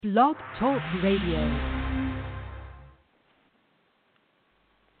Blog Talk Radio.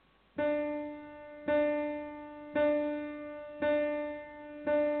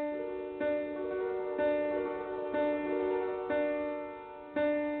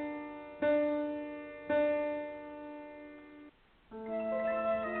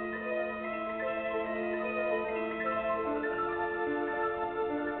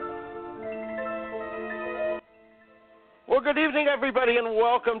 Well, good evening, everybody, and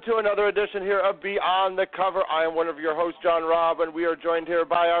welcome to another edition here of Beyond the Cover. I am one of your hosts, John Robb, and we are joined here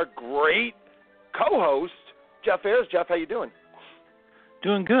by our great co-host, Jeff Ayers. Jeff, how you doing?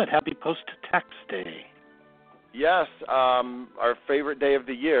 Doing good. Happy Post-Tax Day. Yes, our favorite day of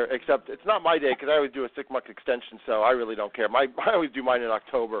the year, except it's not my day because I always do a 6-month extension, so I really don't care. I always do mine in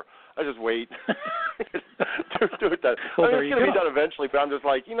October. I just wait. do it then. Well, I mean, it's going to be done eventually, but I'm just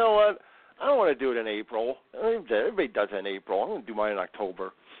like, you know what? I don't want to do it in April. Everybody does it in April. I'm going to do mine in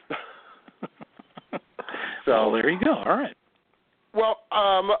October. Well, there you go. All right. Well,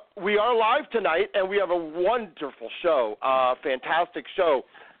 we are live tonight, and we have a wonderful show, fantastic show.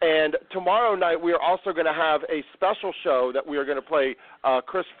 And tomorrow night, we are also going to have a special show that we are going to play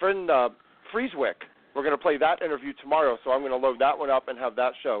Chris Frieswick. We're going to play that interview tomorrow, so I'm going to load that one up and have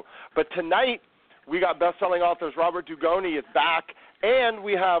that show. But tonight, we got best-selling authors Robert Dugoni is back, and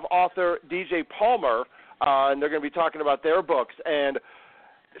we have author DJ Palmer, and they're going to be talking about their books. And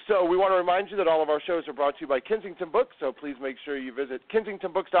so we want to remind you that all of our shows are brought to you by Kensington Books, so please make sure you visit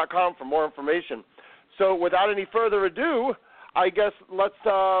kensingtonbooks.com for more information. So without any further ado, I guess let's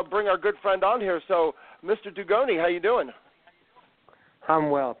bring our good friend on here. So, Mr. Dugoni, how you doing? I'm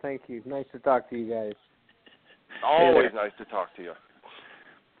well, thank you. Nice to talk to you guys. Always nice to talk to you.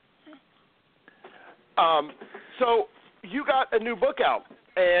 So you got a new book out,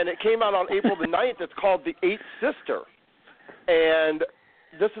 and it came out on April the 9th. It's called The Eighth Sister, and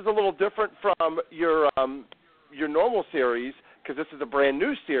this is a little different from your normal series because this is a brand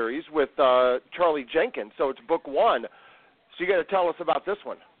new series with Charlie Jenkins. So it's book one. So you got to tell us about this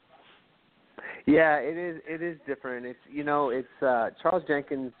one. Yeah, it is different. It's Charles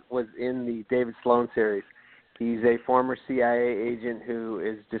Jenkins was in the David Sloan series. He's a former CIA agent who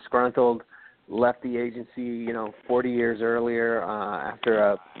is disgruntled, left the agency, 40 years earlier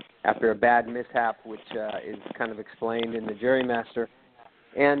after a bad mishap, which is kind of explained in the Jurymaster.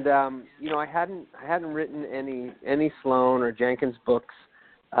 And I hadn't written any Sloan or Jenkins books,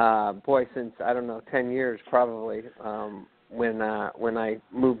 since 10 years probably. When I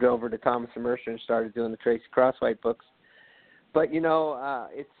moved over to Thomas & Mercer and started doing the Tracy Crosswhite books. But,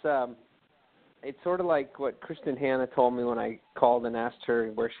 it's sort of like what Kristen Hanna told me when I called and asked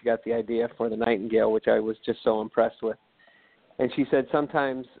her where she got the idea for The Nightingale, which I was just so impressed with. And she said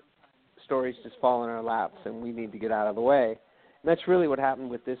sometimes stories just fall in our laps and we need to get out of the way. And that's really what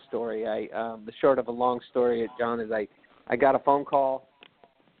happened with this story. The short of a long story, John, is I got a phone call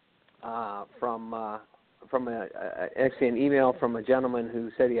from an email from a gentleman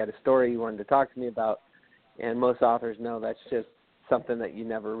who said he had a story he wanted to talk to me about, and most authors know that's just something that you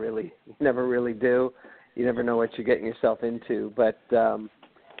never really do. You never know what you're getting yourself into. But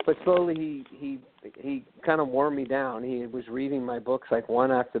slowly he kind of wore me down. He was reading my books like one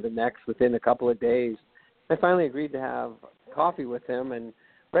after the next within a couple of days. I finally agreed to have coffee with him, and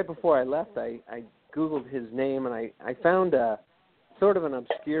right before I left, I Googled his name, and I found a sort of an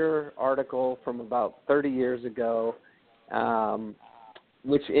obscure article from about 30 years ago,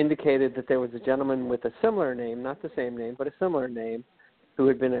 which indicated that there was a gentleman with a similar name, not the same name, but a similar name, who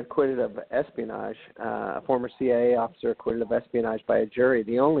had been acquitted of espionage, a former CIA officer acquitted of espionage by a jury,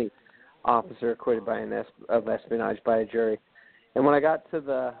 the only officer acquitted of espionage by a jury. And when I got to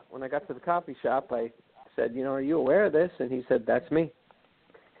the coffee shop, I said, are you aware of this? And he said, that's me.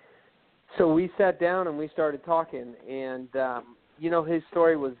 So we sat down and we started talking, and his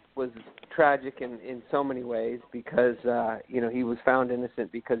story was tragic in so many ways because, he was found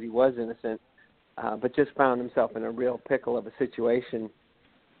innocent because he was innocent, but just found himself in a real pickle of a situation.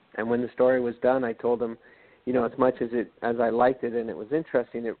 And when the story was done, I told him, as much as I liked it and it was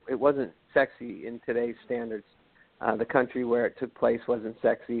interesting, it wasn't sexy in today's standards. The country where it took place wasn't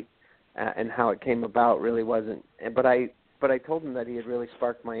sexy, and how it came about really wasn't. But I told him that he had really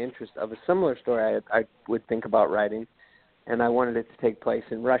sparked my interest of a similar story I would think about writing. And I wanted it to take place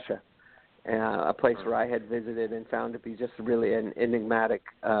in Russia, a place where I had visited and found to be just really an enigmatic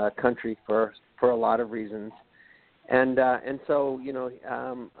country for a lot of reasons. And so,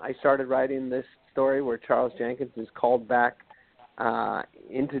 I started writing this story where Charles Jenkins is called back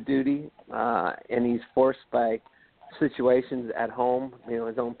into duty, and he's forced by situations at home,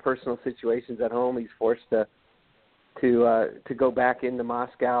 his own personal situations at home. He's forced to to go back into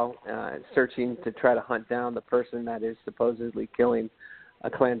Moscow, searching to try to hunt down the person that is supposedly killing a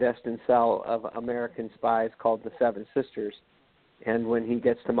clandestine cell of American spies called the Seven Sisters. And when he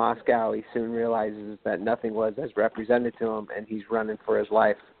gets to Moscow, he soon realizes that nothing was as represented to him, and he's running for his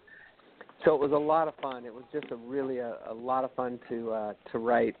life. So it was a lot of fun. It was just a lot of fun to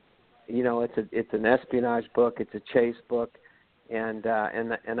write. You know, it's an espionage book. It's a chase book. And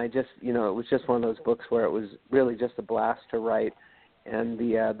I just, you know, it was just one of those books where it was really just a blast to write. And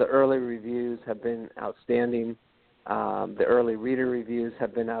the early reviews have been outstanding. The early reader reviews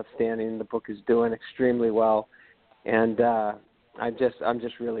have been outstanding. The book is doing extremely well, and I'm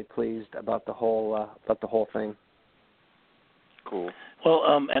just really pleased about the whole thing. Cool.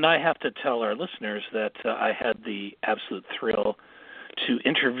 Well, and I have to tell our listeners that I had the absolute thrill to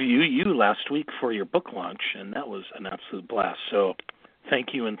interview you last week for your book launch, and that was an absolute blast. So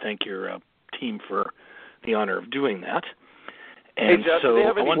thank you, and thank your team for the honor of doing that. And hey, Jeff, so do they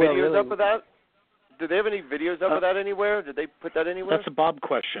have any videos really, up of that? Do they have any videos up of that anywhere? Did they put that anywhere? That's a Bob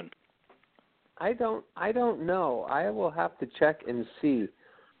question. I don't know. I will have to check and see.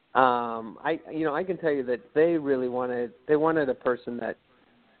 I can tell you that they really wanted a person that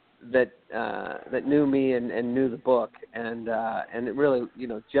knew me and knew the book, and it really, you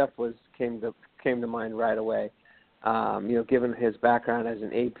know, Jeff came to mind right away. You know, given his background as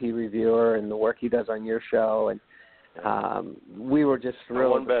an AP reviewer and the work he does on your show, and we were just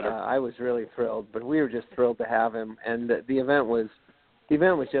thrilled. One better. I was really thrilled, but we were just thrilled to have him, and the event was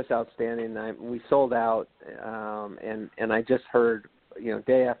just outstanding. We sold out, and I just heard, you know,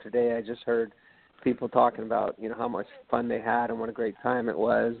 day after day, I just heard people talking about, you know, how much fun they had and what a great time it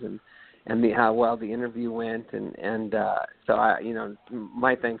was, and how well the interview went, and so I, you know,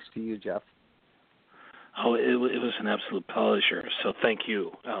 my thanks to you, Jeff. Oh, it was an absolute pleasure. So thank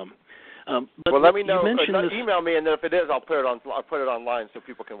you. But well, let me know. Email me, and then if it is, I'll put it online so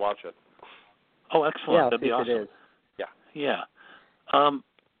people can watch it. Oh, excellent! Yeah, that'd be awesome. It is. Yeah.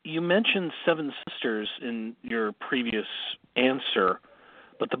 You mentioned Seven Sisters in your previous answer,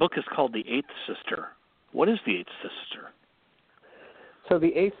 but the book is called The Eighth Sister. What is The Eighth Sister? So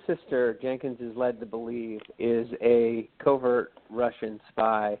The Eighth Sister, Jenkins is led to believe, is a covert Russian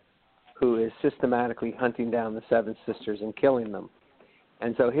spy who is systematically hunting down the Seven Sisters and killing them.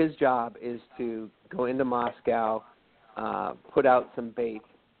 And so his job is to go into Moscow, put out some bait,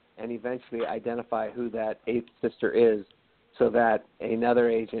 and eventually identify who that eighth sister is, so that another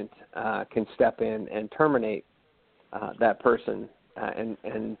agent can step in and terminate that person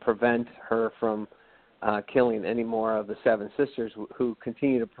and prevent her from killing any more of the Seven Sisters, who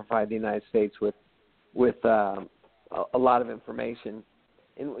continue to provide the United States with a lot of information.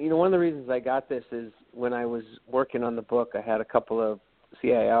 And, you know, one of the reasons I got this is when I was working on the book, I had a couple of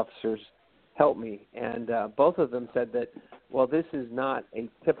CIA officers help me, and both of them said that, well, this is not a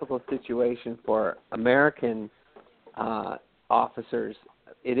typical situation for American officers.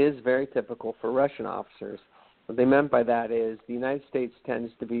 It is very typical for Russian officers. What they meant by that is the United States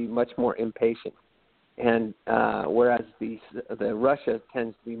tends to be much more impatient, and whereas the Russia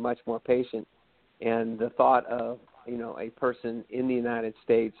tends to be much more patient. And the thought of, you know, a person in the United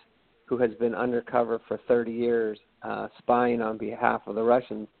States who has been undercover for 30 years spying on behalf of the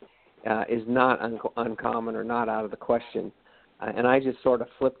Russians is not uncommon or not out of the question. And I just sort of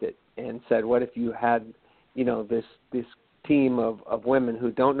flipped it and said, what if you had, you know, this team of women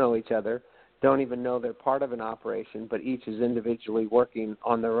who don't know each other, don't even know they're part of an operation, but each is individually working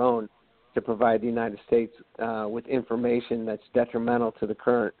on their own to provide the United States with information that's detrimental to the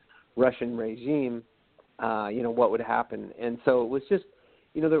current Russian regime, you know, what would happen? And so it was just,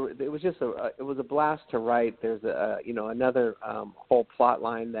 you know, it was a blast to write. There's another whole plot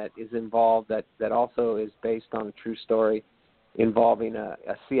line that is involved that also is based on a true story involving a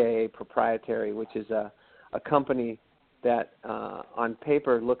CIA proprietary, which is a company that on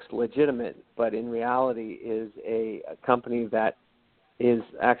paper looks legitimate, but in reality is a company that is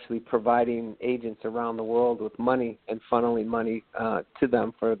actually providing agents around the world with money and funneling money to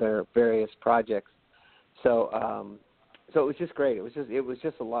them for their various projects. So it was just great. It was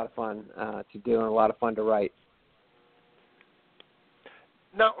just a lot of fun to do and a lot of fun to write.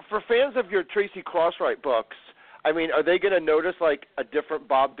 Now, for fans of your Tracy Crosswhite books, I mean, are they going to notice like a different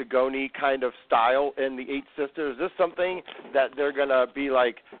Bob Dugoni kind of style in The Eight Sisters? Is this something that they're going to be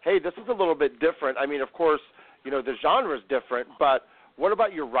like, hey, this is a little bit different? I mean, of course, you know, the genre is different, but what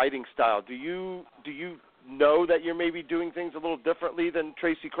about your writing style? Do you know that you're maybe doing things a little differently than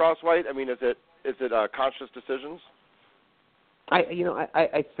Tracy Crosswhite? I mean, is it conscious decisions?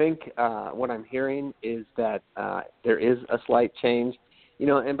 I think what I'm hearing is that there is a slight change.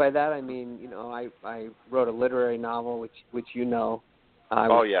 and by that I mean, I wrote a literary novel, which I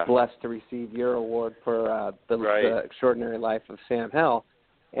was blessed to receive your award for the Extraordinary Life of Sam Hell,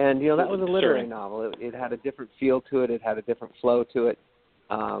 and that was a literary novel. It had a different feel to it. It had a different flow to it.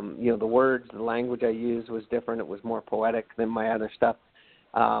 The words, the language I used was different. It was more poetic than my other stuff.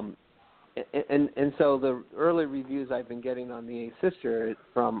 And so the early reviews I've been getting on The Eighth Sister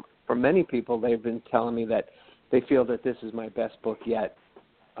from many people, they've been telling me that they feel that this is my best book yet,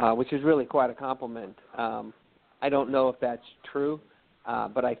 which is really quite a compliment. I don't know if that's true,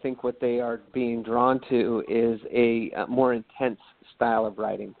 but I think what they are being drawn to is a more intense style of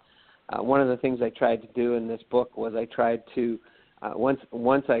writing. One of the things I tried to do in this book was I tried to once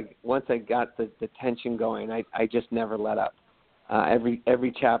I got the tension going, I just never let up.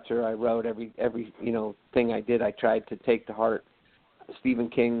 Every chapter I wrote, every thing I did, I tried to take to heart Stephen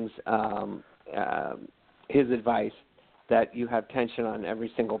King's his advice that you have tension on every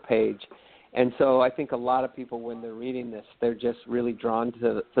single page. And so I think a lot of people, when they're reading this, they're just really drawn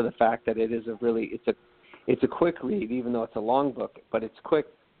to the fact that it's a quick read, even though it's a long book, but it's quick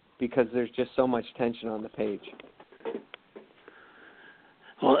because there's just so much tension on the page.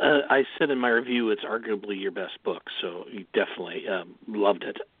 Well, I said in my review it's arguably your best book, so you definitely loved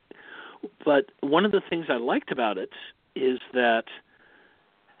it. But one of the things I liked about it is that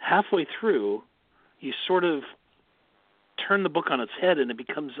halfway through, you sort of turn the book on its head and it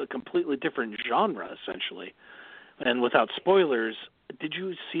becomes a completely different genre, essentially. And without spoilers, did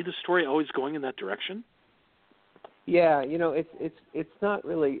you see the story always going in that direction? Yeah, it's not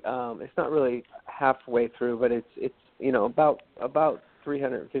really halfway through, but it's about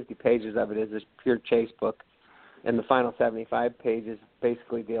 350 pages of it is this pure chase book, and the final 75 pages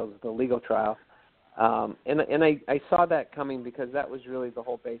basically deals with the legal trial. And I saw that coming because that was really the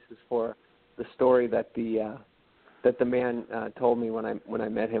whole basis for the story that the man told me when I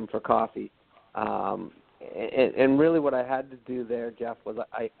met him for coffee. And really what I had to do there, Jeff, was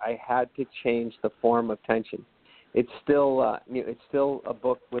I had to change the form of tension. It's still a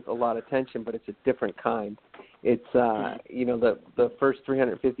book with a lot of tension, but it's a different kind. It's the first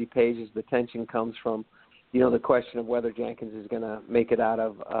 350 pages, the tension comes from the question of whether Jenkins is going to make it out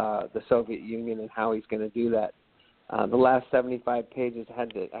of the Soviet Union and how he's going to do that. The last 75 pages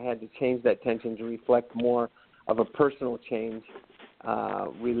I had to change that tension to reflect more of a personal change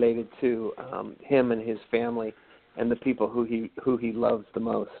related to him and his family and the people who he loves the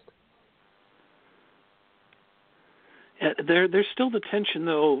most. There's still the tension,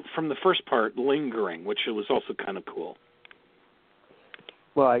 though, from the first part lingering, which was also kind of cool.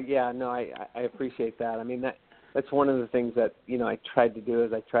 Well, I appreciate that. I mean, that's one of the things that I tried to do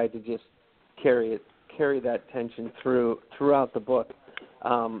is I tried to just carry that tension throughout the book.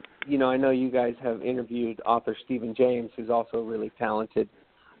 I know you guys have interviewed author Stephen James, who's also a really talented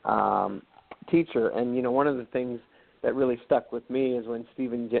teacher, and one of the things that really stuck with me is when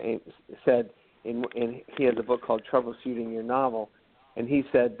Stephen James said. He has a book called Troubleshooting Your Novel, and he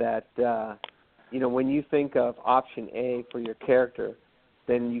said that when you think of option A for your character,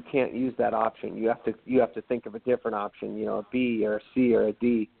 then you can't use that option. You have to think of a different option, a B or a C or a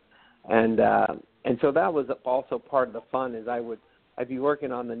D, and so that was also part of the fun. Is I'd be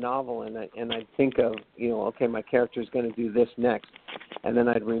working on the novel and I'd think of okay, my character is going to do this next, and then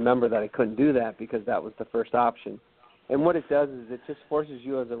I'd remember that I couldn't do that because that was the first option. And what it does is it just forces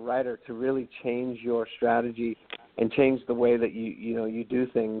you as a writer to really change your strategy and change the way that you do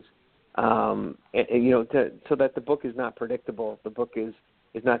things, so that the book is not predictable. The book is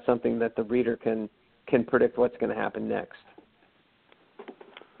not something that the reader can predict what's going to happen next.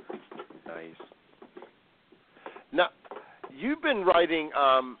 Nice. Now, you've been writing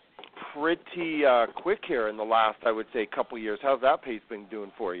pretty quick here in the last, I would say, couple years. How's that pace been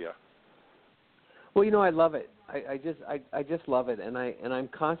doing for you? Well, I love it. I just love it, and I'm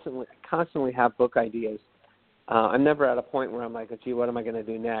constantly have book ideas. I'm never at a point where I'm like, gee, what am I going to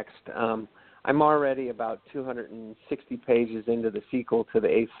do next? I'm already about 260 pages into the sequel to The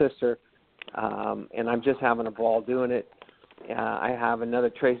Eighth Sister, and I'm just having a ball doing it. I have another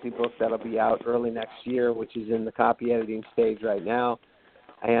Tracy book that'll be out early next year, which is in the copy editing stage right now,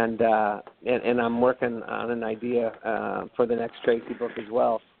 and I'm working on an idea for the next Tracy book as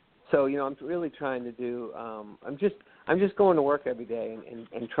well. So I'm really trying to do. I'm just going to work every day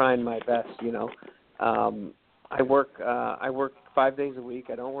and trying my best. I work 5 days a week.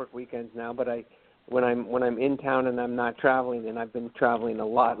 I don't work weekends now, but when I'm in town and I'm not traveling, and I've been traveling a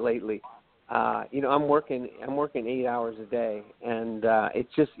lot lately. I'm working 8 hours a day, and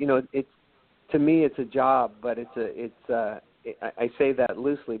it's just it's to me it's a job, but I say that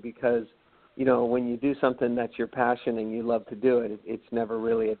loosely because when you do something that's your passion and you love to do it, it's never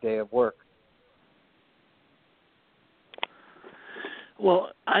really a day of work. Well,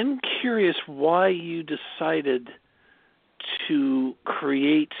 I'm curious why you decided to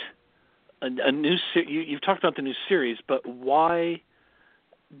create a new series. You've talked about the new series, but why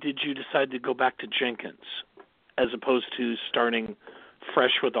did you decide to go back to Jenkins as opposed to starting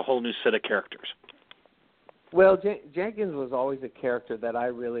fresh with a whole new set of characters? Well, Jenkins was always a character that I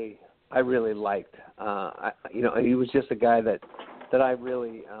really liked. He was just a guy that I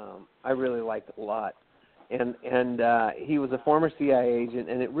really liked a lot. And he was a former CIA agent,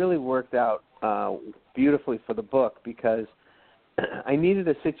 and it really worked out beautifully for the book because I needed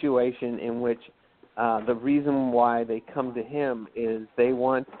a situation in which the reason why they come to him is they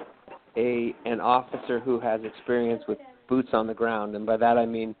want an officer who has experience with boots on the ground, and by that I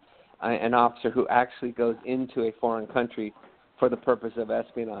mean an officer who actually goes into a foreign country for the purpose of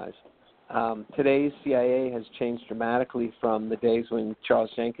espionage. Today's CIA has changed dramatically from the days when Charles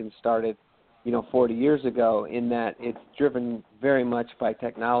Jenkins started 40 years ago, in that it's driven very much by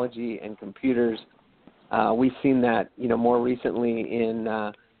technology and computers. We've seen that, more recently in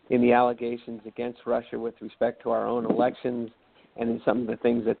the allegations against Russia with respect to our own elections and in some of the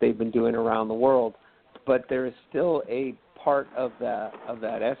things that they've been doing around the world. But there is still a part of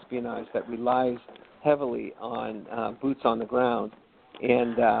that espionage that relies heavily on boots on the ground,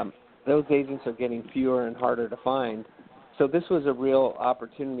 and those agents are getting fewer and harder to find. So this was a real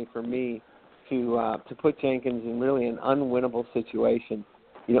opportunity for me to put Jenkins in really an unwinnable situation,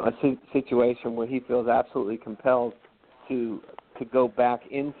 a situation where he feels absolutely compelled to go back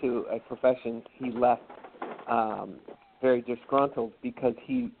into a profession he left very disgruntled because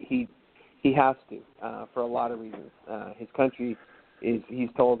he has to for a lot of reasons. His country he's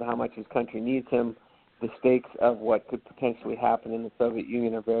told how much his country needs him. The stakes of what could potentially happen in the Soviet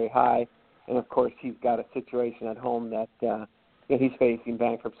Union are very high, and of course he's got a situation at home that he's facing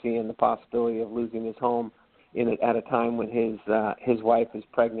bankruptcy and the possibility of losing his home at a time when his wife is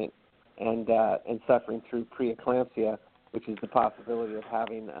pregnant and suffering through preeclampsia, which is the possibility of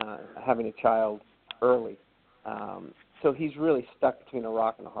having a child early. So he's really stuck between a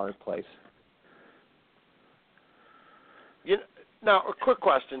rock and a hard place. Now, a quick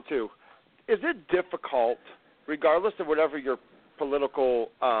question too: is it difficult, regardless of whatever your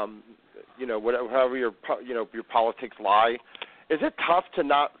political, however your politics lie? Is it tough to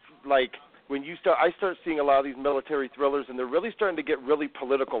not, like, when I start seeing a lot of these military thrillers, and they're really starting to get really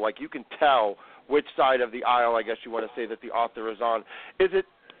political, like you can tell which side of the aisle, I guess you want to say, that the author is on. Is it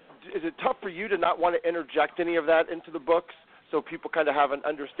tough for you to not want to interject any of that into the books so people kind of have an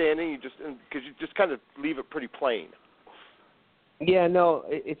understanding, because you just kind of leave it pretty plain? Yeah, no,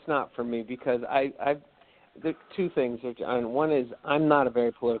 it's not for me, because the two things. One is I'm not a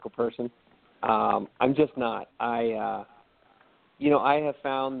very political person. I'm just not. I have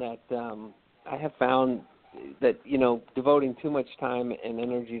found that devoting too much time and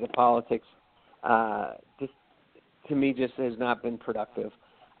energy to politics just has not been productive.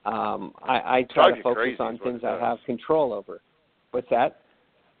 I try to focus on things I have control over. What's that?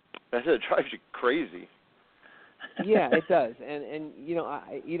 I said it drives you crazy. Yeah, it does, and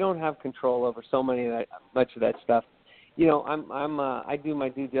you don't have control over so much of that stuff. I do my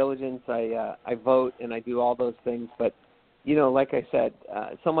due diligence. I vote and I do all those things, but like I said,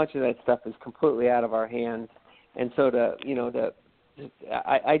 so much of that stuff is completely out of our hands, and so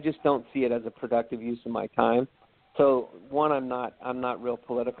I just don't see it as a productive use of my time. So one, I'm not real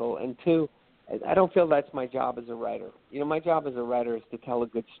political, and two, I don't feel that's my job as a writer. My job as a writer is to tell a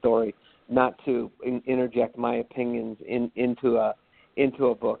good story, not to interject my opinions into a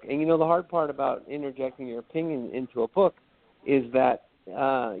book. And the hard part about interjecting your opinion into a book is that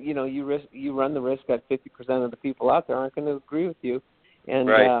you run the risk that 50% of the people out there aren't going to agree with you, and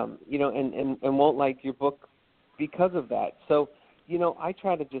right. And won't like your book because of that. So I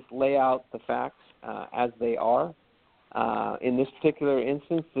try to just lay out the facts as they are. In this particular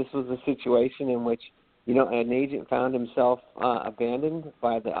instance, this was a situation in which an agent found himself abandoned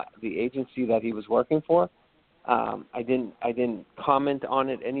by the agency that he was working for. I didn't comment on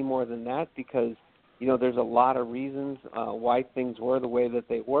it any more than that, because there's a lot of reasons why things were the way that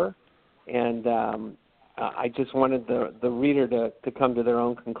they were, and I just wanted the reader to come to their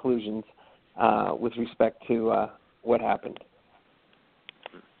own conclusions with respect to what happened.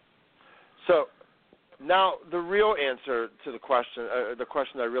 So now the real answer to the question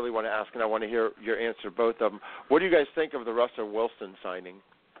I really want to ask, and I want to hear your answer, both of them. What do you guys think of the Russell Wilson signing?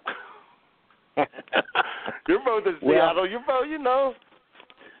 You're both in Seattle. You're both,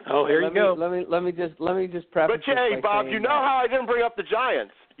 Oh, here you go. Let me just preface. But hey, Bob, you know how I didn't bring up the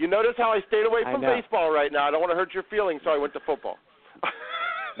Giants. You notice how I stayed away from baseball right now. I don't want to hurt your feelings, so I went to football.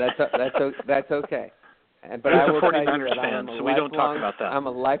 That's okay. But He's I will a 49ers fan, so we don't talk about that. I'm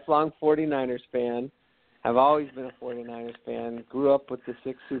a lifelong 49ers fan. I've always been a 49ers fan. Grew up with the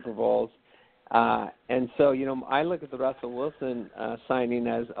 6 Super Bowls. And so, I look at the Russell Wilson signing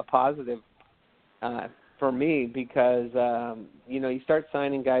as a positive for me because, you start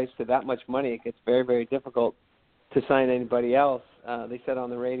signing guys to that much money, it gets very, very difficult to sign anybody else. They said on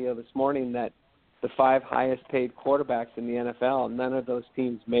the radio this morning that the 5 highest paid quarterbacks in the NFL, none of those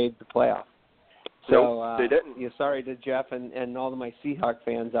teams made the playoff. So they didn't. Sorry to Jeff and all of my Seahawk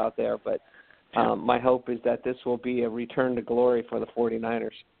fans out there, but my hope is that this will be a return to glory for the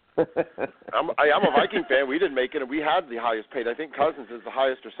 49ers. I'm a Viking fan. We didn't make it, and we had the highest paid. I think Cousins is the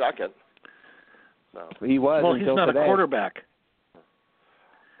highest or second. No. He was well, until he's not today. A quarterback.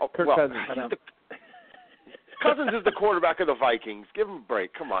 Oh, Kirk well, Cousins. Cousins is the quarterback of the Vikings. Give him a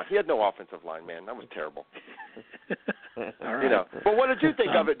break. Come on. He had no offensive line, man. That was terrible. All right. But what did you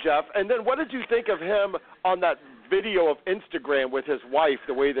think of it, Jeff? And then what did you think of him on that video of Instagram with his wife,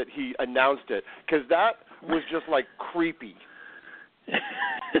 the way that he announced it? Because that was just, creepy.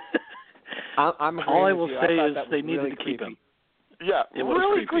 I'm All I will say is they needed really to keep him. Yeah, it was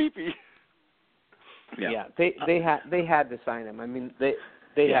really creepy. Yeah, they had to sign him. I mean, they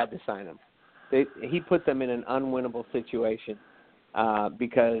had to sign him. He put them in an unwinnable situation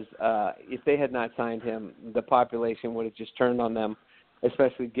because if they had not signed him, the population would have just turned on them,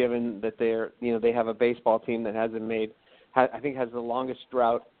 especially given that they have a baseball team that has the longest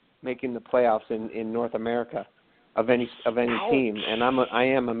drought making the playoffs in North America of any team. And I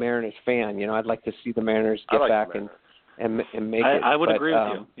am a Mariners fan. I'd like to see the Mariners get back and make it. I would agree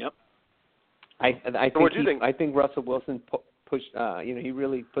with you. Yep. I think Russell Wilson pushed. He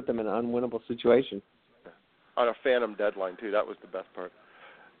really put them in an unwinnable situation. On a phantom deadline too. That was the best part.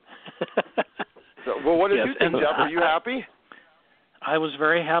 So, what did you think, Jeff? Are you happy? I was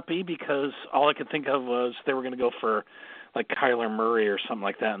very happy because all I could think of was they were going to go for Kyler Murray or something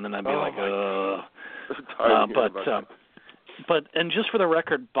like that, and then I'd be But just for the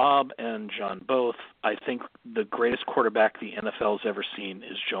record, Bob and John both, I think the greatest quarterback the NFL has ever seen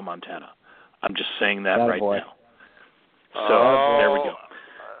is Joe Montana. I'm just saying that right now. So there we go.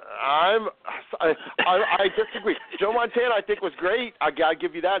 I disagree. Joe Montana, I think, was great. I gotta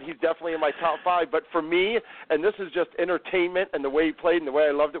give you that. He's definitely in my top 5. But for me, and this is just entertainment and the way he played and the way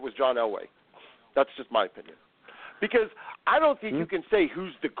I loved it, was John Elway. That's just my opinion. Because I don't think you can say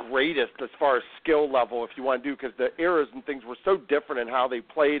who's the greatest as far as skill level if you want to do, because the eras and things were so different in how they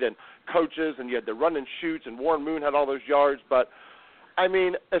played and coaches, and you had the run and shoots, and Warren Moon had all those yards. But, I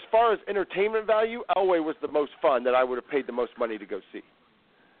mean, as far as entertainment value, Elway was the most fun that I would have paid the most money to go see.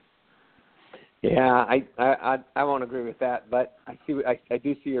 Yeah, I won't agree with that, but I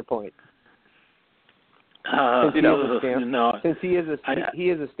do see your point. Since he is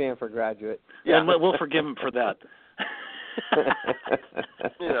a Stanford graduate. Yeah, and we'll forgive him for that.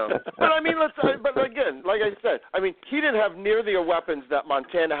 But I mean, but again, like I said, I mean, he didn't have near the weapons that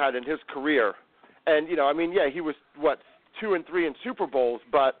Montana had in his career, and he was 2-3 in Super Bowls,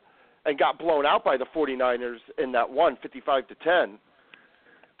 and got blown out by the 49ers in that one, 55-10.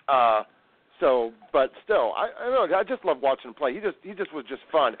 But still, I don't know. I just love watching him play. He just was just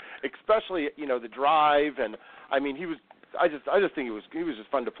fun, especially the drive, and I mean I just think he was just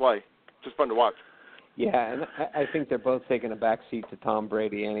fun to play, just fun to watch. Yeah, and I think they're both taking a back seat to Tom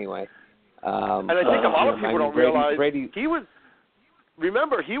Brady anyway. And I think a lot of people don't realize he was.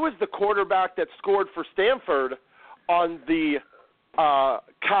 Remember, he was the quarterback that scored for Stanford on the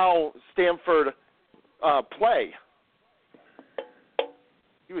Cal Stanford play.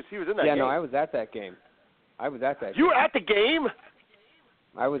 He was in that game. Yeah, no, I was at that game. You were at the game?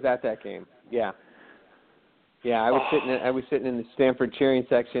 I was at that game. Yeah. Yeah, I was sitting in the Stanford cheering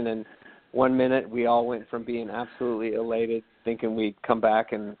section, and 1 minute we all went from being absolutely elated, thinking we'd come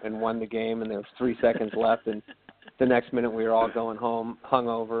back and won the game, and there was 3 seconds left, and the next minute we were all going home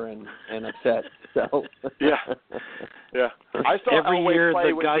hungover and upset. So yeah. I saw every Elway year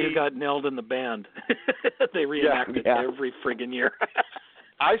play the guy who got nailed in the band. They reenact it every friggin' year.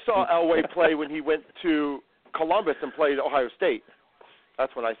 I saw Elway play when he went to Columbus and played Ohio State.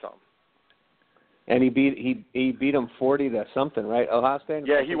 That's when I saw him. And he beat him 40-something, right? Ohio State.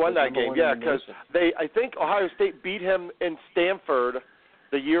 Yeah, he won that game. Yeah, because I think Ohio State beat him in Stanford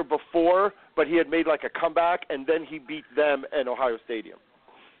the year before, but he had made a comeback, and then he beat them in Ohio Stadium.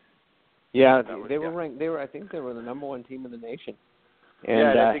 Yeah, they were ranked. I think they were the number 1 team in the nation.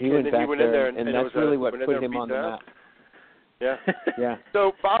 And he went back there, and that's really what put him on the map. Yeah. Yeah.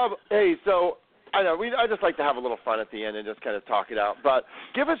 So, Bob, hey, so I know I just like to have a little fun at the end and just kind of talk it out. But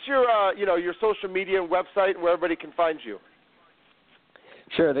give us your, your social media and website where everybody can find you.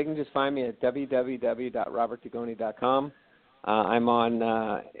 Sure, they can just find me at www.robertdugoni.com. I'm on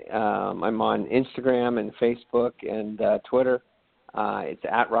Instagram and Facebook and Twitter. It's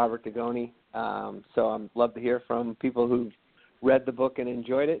at Robert Dugoni. So I'd love to hear from people who've read the book and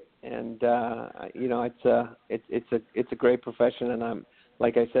enjoyed it. And it's a great profession, and I'm,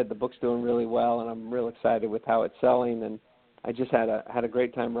 like I said, the book's doing really well, and I'm real excited with how it's selling. And I just had a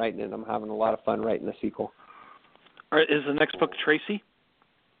great time writing it. I'm having a lot of fun writing the sequel. All right, is the next book Tracy?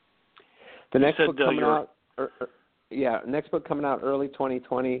 The next book coming out, next book coming out early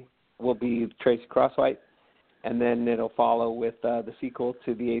 2020 will be Tracy Crosswhite, and then it'll follow with the sequel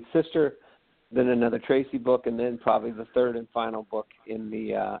to The Eighth Sister, then another Tracy book, and then probably the third and final book in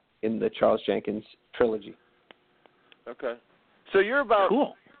the Charles Jenkins trilogy. Okay, so you're about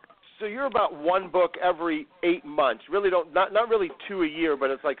cool. So you're about one book every 8 months. Really not really two a year,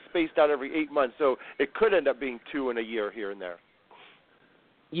 but it's like spaced out every 8 months. So it could end up being two in a year here and there.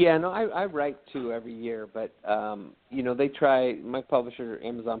 Yeah, no, I write two every year, but they try. My publisher,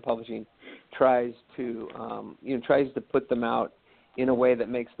 Amazon Publishing, tries to put them out in a way that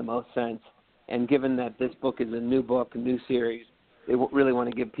makes the most sense. And given that this book is a new book, a new series, they really want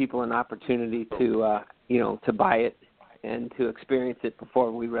to give people an opportunity to buy it and to experience it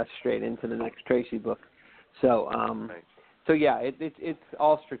before we rush straight into the next Tracy book. So it's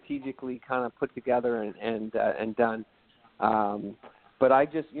all strategically kind of put together and done. But I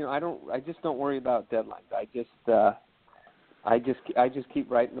just don't worry about deadlines. I just keep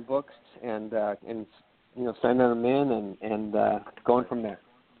writing the books and sending them in and going from there.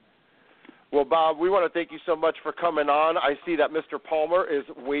 Well, Bob, we want to thank you so much for coming on. I see that Mr. Palmer is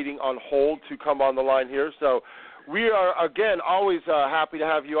waiting on hold to come on the line here. So we are, again, always happy to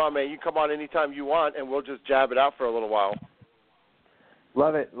have you on, man. You come on anytime you want, and we'll just jab it out for a little while.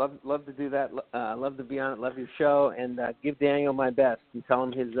 Love it. Love to do that. Love to be on it. Love your show, and give Daniel my best and tell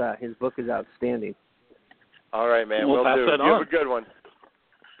him his book is outstanding. All right, man. We'll pass do. that You on. have a good one.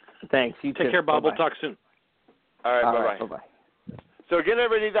 Thanks. You Take too. care, Bob. Bye-bye. We'll talk soon. All right, bye-bye. Bye-bye. So again,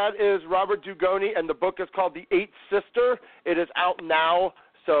 everybody, that is Robert Dugoni, and the book is called The Eighth Sister. It is out now,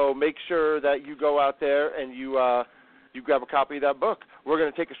 so make sure that you go out there and you grab a copy of that book. We're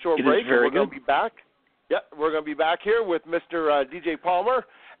going to take a short break, and we're going to be back. Yep, we're going to be back here with Mr. DJ Palmer,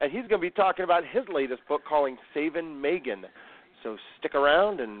 and he's going to be talking about his latest book called Savin' Megan. So stick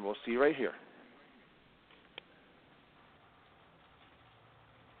around, and we'll see you right here.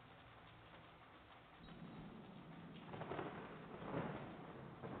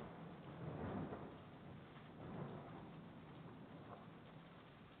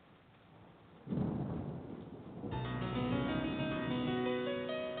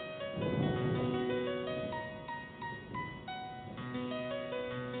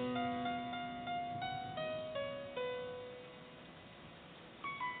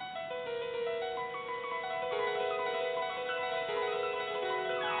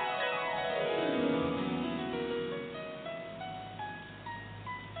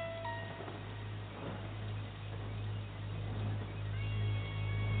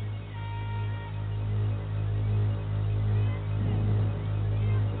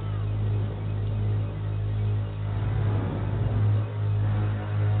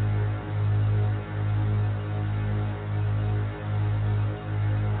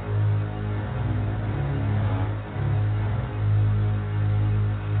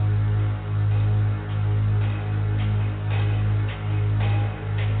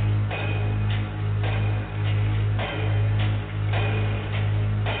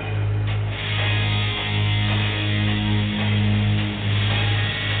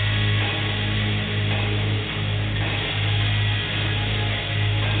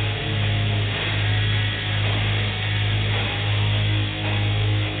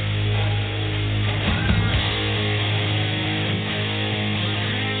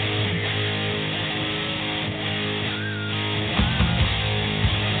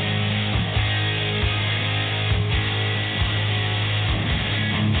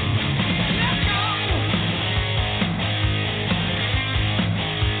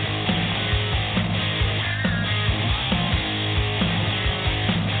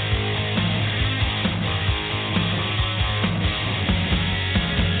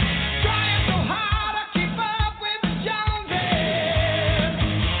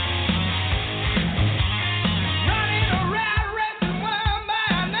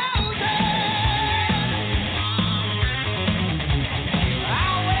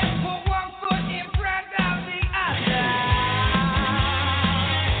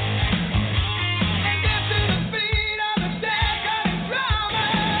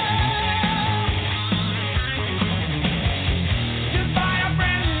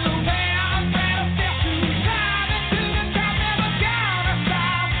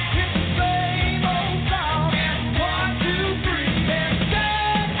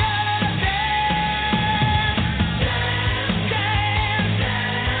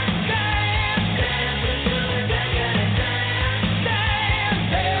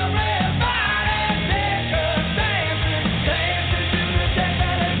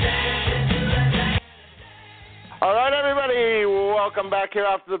 welcome back here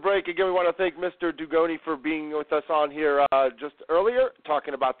after the break. Again, we want to thank Mr. Dugoni for being with us on here just earlier,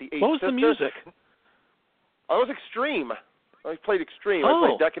 talking about the Eight What was Sisters. the music? I was Extreme. I played Extreme. Oh. I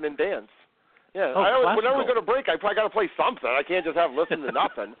played Decadent Dance. Yeah, whenever we go to break, I probably got to play something. I can't just have listen to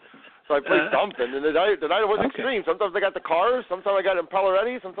nothing. So I played something, and the night it was Extreme. Sometimes I got the Cars, sometimes I got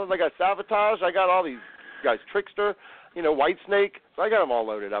Impelleretti, sometimes I got Sabotage. I got all these guys, Trickster, Whitesnake. So I got them all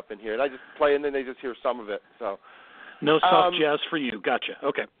loaded up in here, and I just play, and then they just hear some of it. So no soft jazz for you. Gotcha.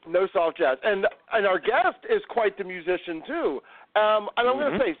 Okay. No soft jazz, and our guest is quite the musician too. And I'm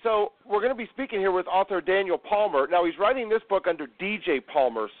going to say, so we're going to be speaking here with author Daniel Palmer. Now, he's writing this book under DJ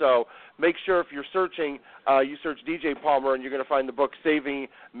Palmer, so make sure if you're searching, you search DJ Palmer, and you're going to find the book Saving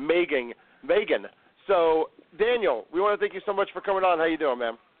Megan. So, Daniel, we want to thank you so much for coming on. How you doing,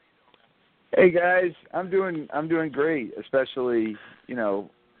 man? Hey, guys. I'm doing great, especially,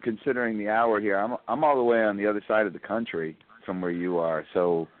 considering the hour here. I'm all the way on the other side of the country from where you are,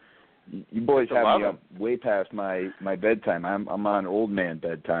 so you boys have me up way past my bedtime. I'm on old man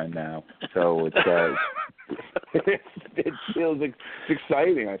bedtime now, so it's it feels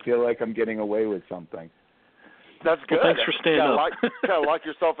exciting. I feel like I'm getting away with something. That's good. Well, thanks for staying up. Kind of lock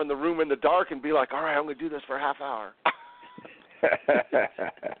yourself in the room in the dark and be like, all right, I'm going to do this for a half hour.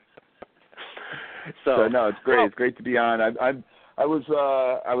 So no, it's great. Well, it's great to be on. I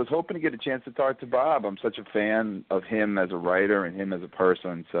was hoping to get a chance to talk to Bob. I'm such a fan of him as a writer and him as a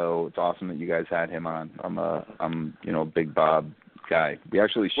person. So it's awesome that you guys had him on. I'm a big Bob guy. We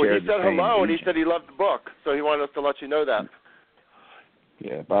actually shared. He said hello, and he said he loved the book, so he wanted us to let you know that.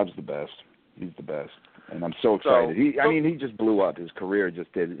 Yeah, Bob's the best. He's the best, and I'm so excited. He just blew up. His career he's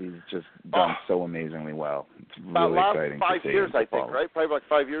just done so amazingly well. It's really exciting. About 5 years, I think, right? Probably like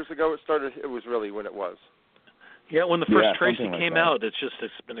 5 years ago it started. It was really when it was. Yeah, when the first Tracy came out, it's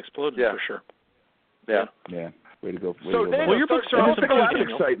been exploding for sure. Yeah. Yeah. Way to go. So, Daniel, your books are also a lot of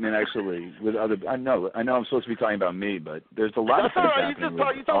excitement, actually, with other. I know I'm supposed to be talking about me, but there's a lot of things happening. You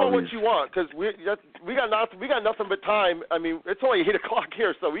talk about what you want, because we got nothing but time. I mean, it's only 8:00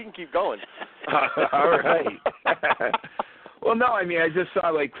 here, so we can keep going. All right. Well, no, I mean, I just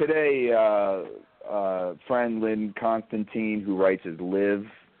saw today, friend Lynn Constantine, who writes as Liv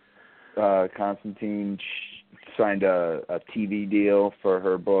Constantine, signed a TV deal for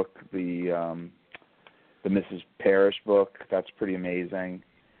her book, the Mrs. Parrish book. That's pretty amazing.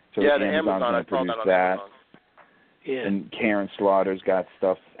 So the Amazon's Amazon, going to produce that. Amazon. Yeah. And Karen Slaughter's got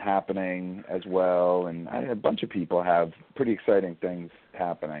stuff happening as well, and a bunch of people have pretty exciting things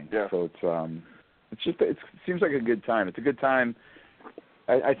happening. Yeah. So it seems like a good time. It's a good time.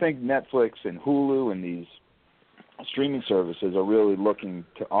 I think Netflix and Hulu and these streaming services are really looking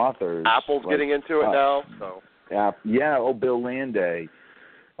to authors. Apple's getting into it now. So. Bill Landay,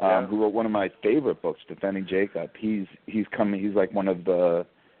 who wrote one of my favorite books, Defending Jacob. He's coming. He's like one of the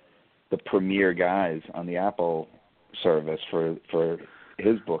premier guys on the Apple service for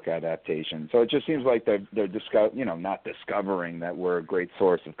his book adaptation. So it just seems like they're not discovering that we're a great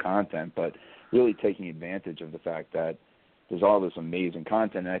source of content, but really taking advantage of the fact that there's all this amazing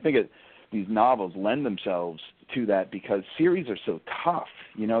content. And I think these novels lend themselves to that because series are so tough.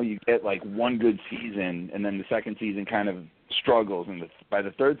 You get one good season, and then the second season kind of struggles, and by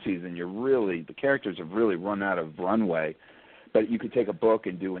the third season, the characters have really run out of runway. But you could take a book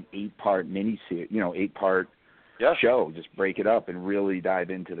and do an 8-part miniseries, 8-part show, just break it up and really dive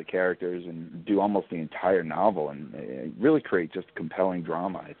into the characters and do almost the entire novel and really create just compelling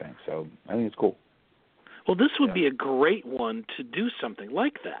drama, I think. So I think it's cool. Well, this would be a great one to do something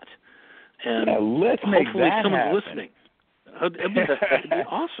like that. And let's make hopefully that someone's happen. listening. It'd be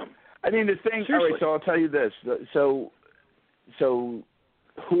awesome. I mean, the thing. Seriously. All right, so I'll tell you this. So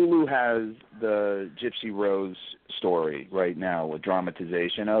Hulu has the Gypsy Rose story right now, a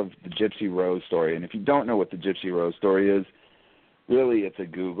dramatization of the Gypsy Rose story. And if you don't know what the Gypsy Rose story is, really it's a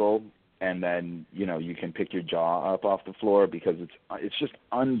Google, and then you can pick your jaw up off the floor because it's just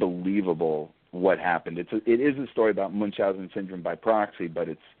unbelievable what happened. It is a story about Munchausen syndrome by proxy, but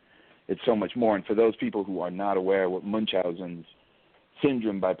it's so much more. And for those people who are not aware what Munchausen's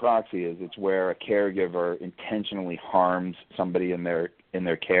syndrome by proxy is, it's where a caregiver intentionally harms somebody in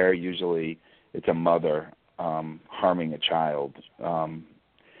their care. Usually it's a mother harming a child.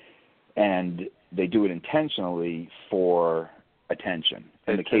 And they do it intentionally for attention.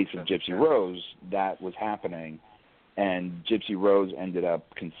 In the case of Gypsy Rose, that was happening. And Gypsy Rose ended up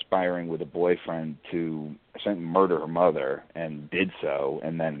conspiring with a boyfriend to essentially murder her mother, and did so,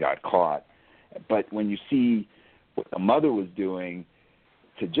 and then got caught. But when you see what the mother was doing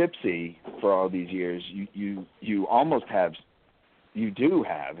to Gypsy for all these years, you almost have,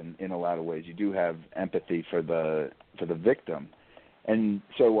 in a lot of ways, you do have empathy for the victim. And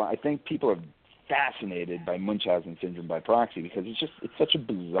so I think people are fascinated by Munchausen syndrome by proxy because it's such a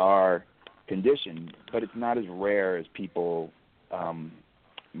bizarre condition, but it's not as rare as people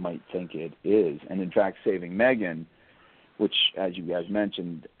might think it is. And in fact, Saving Megan, which, as you guys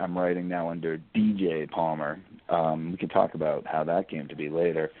mentioned, I'm writing now under DJ Palmer. We can talk about how that came to be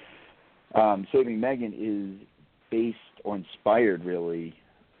later. Saving Megan is based or inspired, really,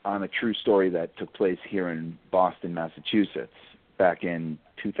 on a true story that took place here in Boston, Massachusetts, back in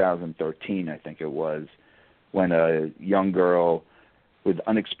 2013, I think it was, when a young girl with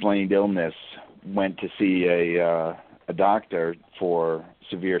unexplained illness went to see a doctor for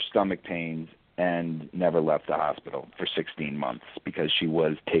severe stomach pains and never left the hospital for 16 months because she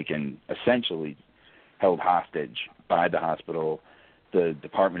was taken, essentially held hostage by the hospital. The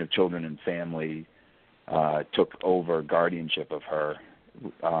Department of Children and Family took over guardianship of her,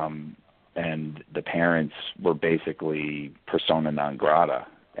 and the parents were basically persona non grata,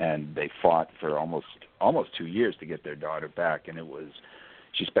 and they fought for almost 2 years to get their daughter back, and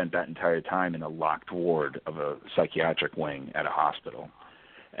she spent that entire time in a locked ward of a psychiatric wing at a hospital.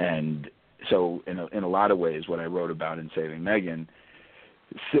 And so in a lot of ways, what I wrote about in Saving Megan,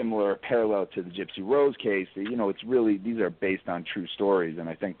 similar, parallel to the Gypsy Rose case, it's really, these are based on true stories, and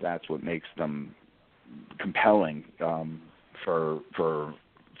I think that's what makes them compelling for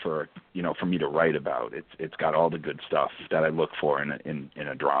me to write about. It's got all the good stuff that I look for in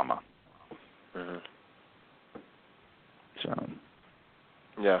a drama. Mm-hmm. So.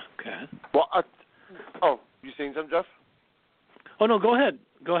 Yeah. Okay. Well, you saying something, Jeff? Oh no, go ahead.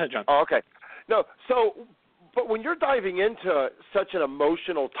 Go ahead, John. Oh, okay. No, but when you're diving into such an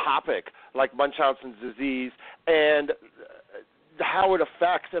emotional topic like Munchausen's disease and how it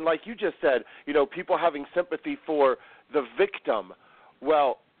affects, and like you just said, people having sympathy for the victim,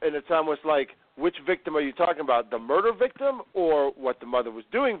 well, and it's almost like, which victim are you talking about, the murder victim or what the mother was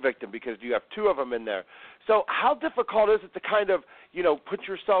doing victim, because you have two of them in there. So how difficult is it to kind of, put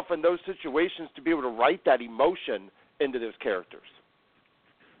yourself in those situations to be able to write that emotion into those characters?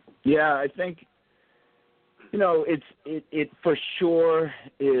 Yeah, I think, it for sure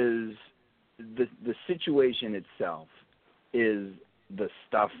is the situation itself is the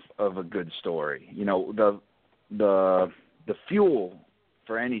stuff of a good story. The fuel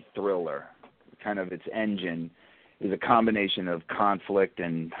for any thriller, kind of its engine, is a combination of conflict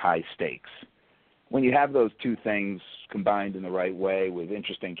and high stakes. When you have those two things combined in the right way with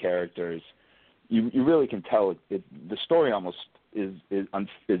interesting characters, you really can tell the story almost is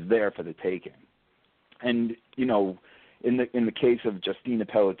there for the taking. And in the case of Justina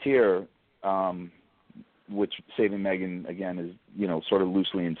Pelletier, which Saving Megan again is sort of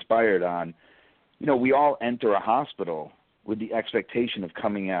loosely inspired on, we all enter a hospital with the expectation of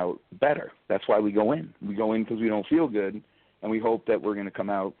coming out better. That's why we go in. We go in because we don't feel good, and we hope that we're going to come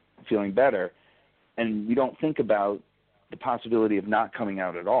out feeling better. And we don't think about the possibility of not coming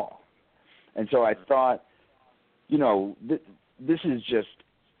out at all. And so I thought, this is just,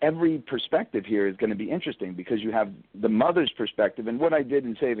 every perspective here is going to be interesting because you have the mother's perspective. And what I did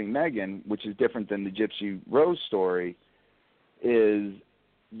in Saving Megan, which is different than the Gypsy Rose story, is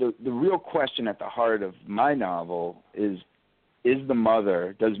the real question at the heart of my novel is the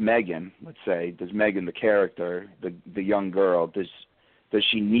mother, does Megan the character, the young girl, does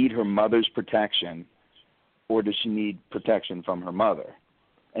she need her mother's protection, or does she need protection from her mother?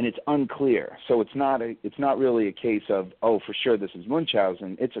 And it's unclear. So it's not really a case of, for sure this is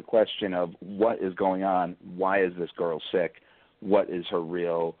Munchausen. It's a question of what is going on. Why is this girl sick? What is her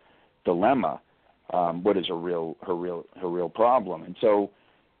real dilemma? What is her real problem? And so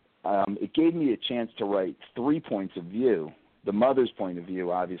it gave me a chance to write 3 points of view. The mother's point of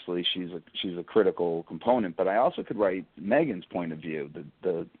view, obviously, she's a critical component, but I also could write Megan's point of view,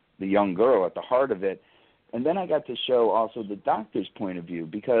 the young girl at the heart of it. And then I got to show also the doctor's point of view,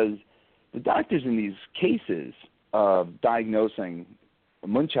 because the doctors in these cases of diagnosing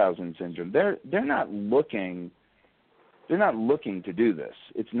Munchausen syndrome, they're not looking to do this.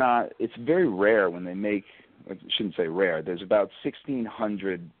 It's very rare when they make, I shouldn't say rare, there's about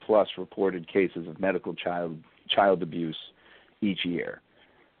 1,600 plus reported cases of medical child abuse each year.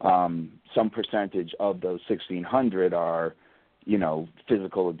 Some percentage of those 1,600 are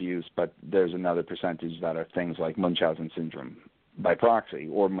physical abuse, but there's another percentage that are things like Munchausen syndrome by proxy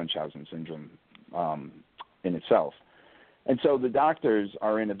or Munchausen syndrome in itself. And so the doctors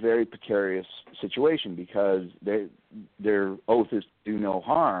are in a very precarious situation because their oath is to do no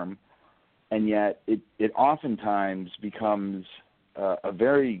harm, and yet it oftentimes becomes a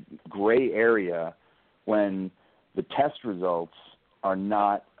very gray area when the test results are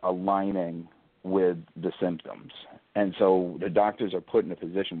not aligning with the symptoms. And so the doctors are put in a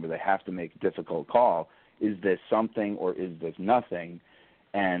position where they have to make a difficult call. Is this something or is this nothing?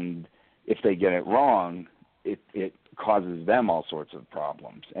 And if they get it wrong, it causes them all sorts of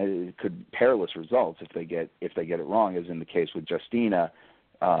problems. And it could perilous results if they get it wrong, as in the case with Justina,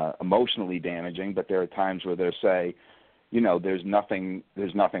 emotionally damaging. But there are times where they'll say, there's nothing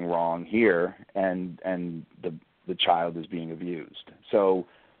wrong here, and the child is being abused. So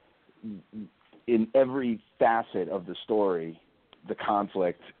in every facet of the story, the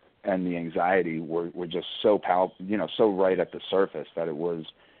conflict and the anxiety were just so so right at the surface that it was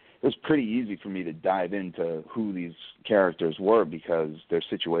pretty easy for me to dive into who these characters were, because their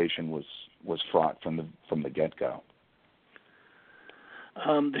situation was fraught from the get-go.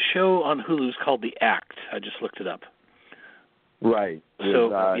 The show on Hulu is called The Act. I just looked it up. Right. So,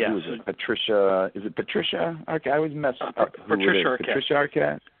 who was it? Patricia. Is it Patricia Arquette? I always mess up. Patricia Arquette. Patricia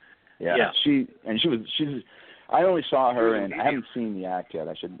Arquette. Yeah. She's. I only saw her in. I haven't seen The Act yet.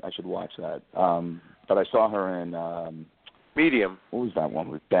 I should watch that. But I saw her in. Medium. What was that one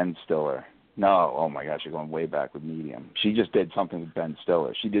with Ben Stiller? No. Oh my gosh, you're going way back with Medium. She just did something with Ben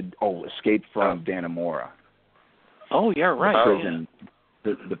Stiller. She did. Escape from Dannemora. Oh yeah, right.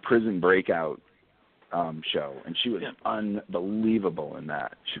 The prison breakout show, and she was unbelievable in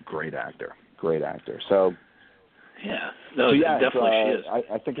that. She's a great actor. So definitely she is.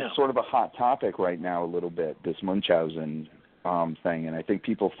 I think it's sort of a hot topic right now, a little bit, this Munchausen thing, and I think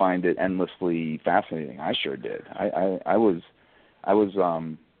people find it endlessly fascinating. I sure did. I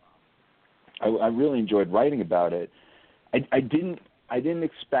really enjoyed writing about it. I didn't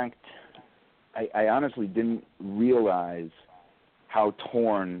expect. I honestly didn't realize how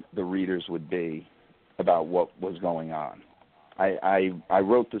torn the readers would be about what was going on. I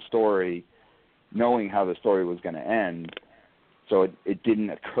wrote the story knowing how the story was going to end, so it didn't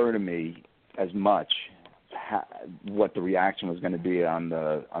occur to me as much what the reaction was going to be on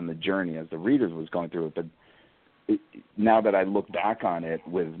the journey as the readers was going through it. But now that I look back on it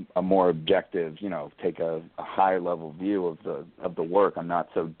with a more objective, take a higher level view of the work, I'm not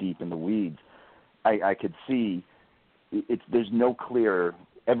so deep in the weeds. I could see there's no clear.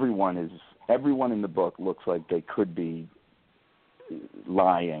 Everyone in the book looks like they could be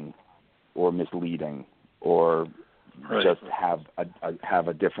lying or misleading or just have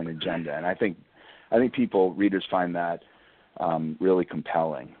a different agenda. And I think readers find that really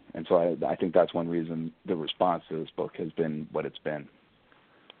compelling. And so I think that's one reason the response to this book has been what it's been.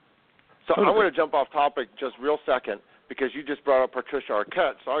 So I want to jump off topic just real second, because you just brought up Patricia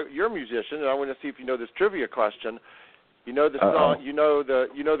Arquette. So you're a musician, and I want to see if you know this trivia question. You know the song. You know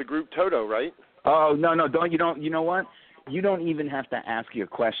the group Toto, right? Oh no! You know what? You don't even have to ask your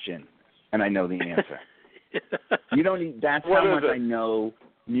question, and I know the answer. You don't need. That's what how much it? I know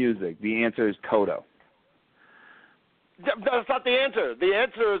music. The answer is Toto. That's not the answer. The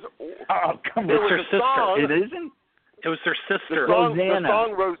answer is. Oh come on! It's her sister. Song. It isn't. It was their sister. Rosanna. The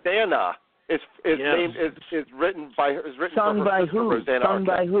song Rosanna is written by Sung by who? Rosanna Sung Arquette.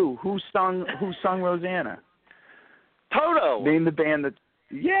 by who? Who sung Rosanna? Toto. Name the band that.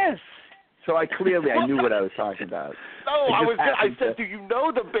 Yes. So I knew what I was talking about. No, I said, do you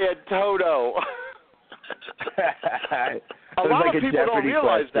know the band Toto? A lot of people don't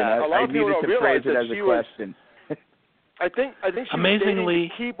realize that. A lot of people don't realize that she was. I think she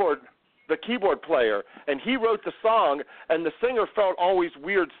amazingly was dating the keyboard player, and he wrote the song, and the singer felt always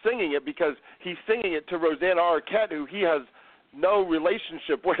weird singing it because he's singing it to Rosanna Arquette, who he has no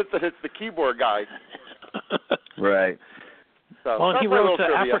relationship with, and it's the keyboard guy. Right. So, well, he wrote to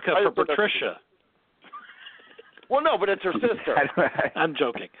Africa for Patricia. Well, no, but it's her sister. I'm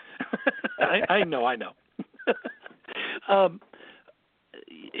joking. I know.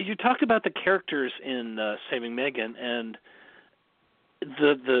 You talked about the characters in Saving Megan, and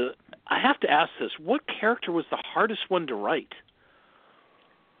I have to ask this: what character was the hardest one to write?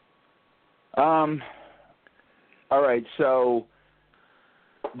 All right, so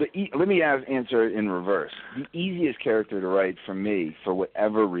let me answer it in reverse. The easiest character to write for me, for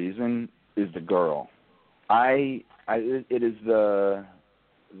whatever reason, is the girl. It is the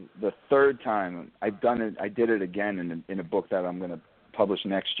third time I've done it. I did it again in a book that I'm going to publish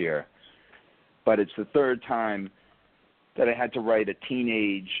next year. But it's the third time that I had to write a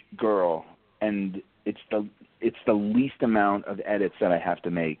teenage girl, and it's the least amount of edits that I have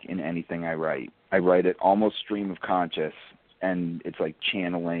to make in anything I write. I write it almost stream of conscious, and it's like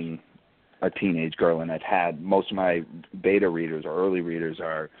channeling a teenage girl. And I've had most of my beta readers or early readers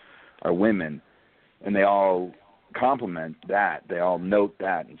are women, and they all compliment that. They all note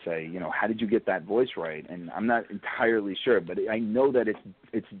that and say, how did you get that voice right? And I'm not entirely sure, but I know that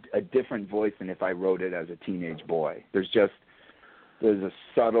it's a different voice than if I wrote it as a teenage boy. There's a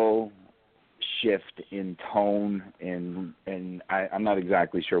subtle shift in tone, and I'm not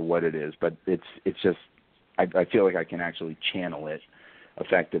exactly sure what it is, but it's just I feel like I can actually channel it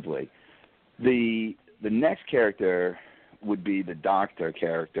effectively. The next character would be the doctor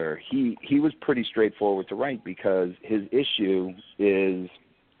character. He was pretty straightforward to write because his issue is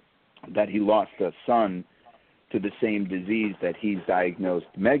that he lost a son to the same disease that he's diagnosed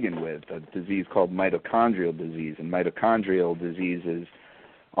Megan with, a disease called mitochondrial disease. And mitochondrial diseases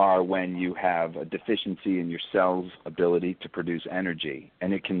are when you have a deficiency in your cell's ability to produce energy.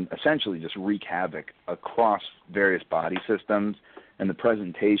 And it can essentially just wreak havoc across various body systems. And the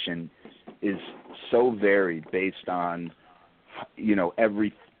presentation is so varied based on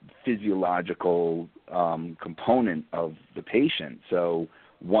every physiological component of the patient. So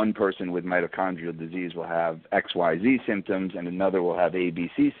one person with mitochondrial disease will have XYZ symptoms and another will have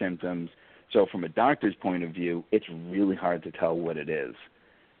ABC symptoms. So from a doctor's point of view, it's really hard to tell what it is.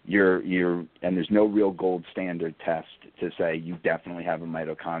 And there's no real gold standard test to say you definitely have a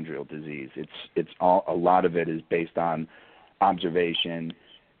mitochondrial disease. A lot of it is based on observation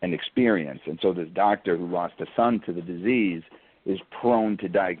and experience. And so this doctor who lost a son to the disease is prone to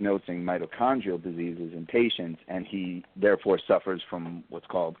diagnosing mitochondrial diseases in patients, and he therefore suffers from what's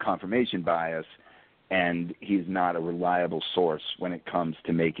called confirmation bias, and he's not a reliable source when it comes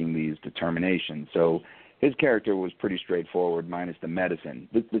to making these determinations. So his character was pretty straightforward, minus the medicine.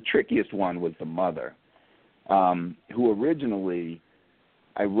 The trickiest one was the mother, who originally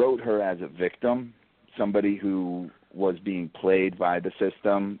I wrote her as a victim, somebody who was being played by the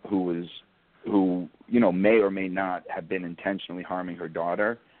system, who may or may not have been intentionally harming her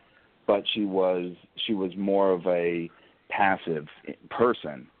daughter, but she was more of a passive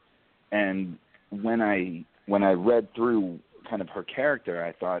person. And when I read through kind of her character,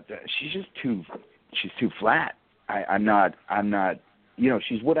 I thought she's too flat. I'm not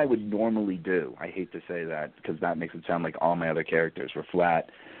she's what I would normally do. I hate to say that because that makes it sound like all my other characters were flat,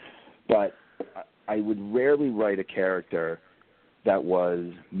 but I would rarely write a character that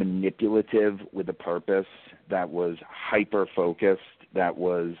was manipulative with a purpose, that was hyper-focused, that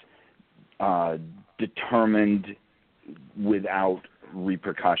was determined without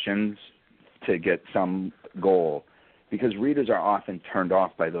repercussions to get some goal. Because readers are often turned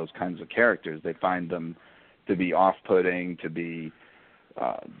off by those kinds of characters. They find them to be off-putting, to be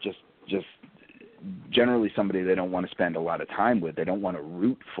just generally somebody they don't want to spend a lot of time with, they don't want to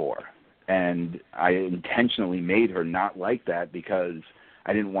root for. And I intentionally made her not like that because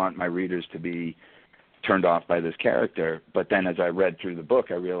I didn't want my readers to be turned off by this character. But then as I read through the book,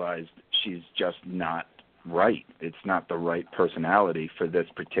 I realized she's just not right. It's not the right personality for this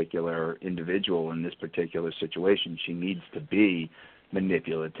particular individual in this particular situation. She needs to be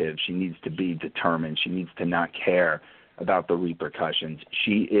manipulative. She needs to be determined. She needs to not care about the repercussions.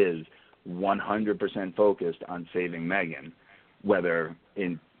 She is 100% focused on saving Megan, whether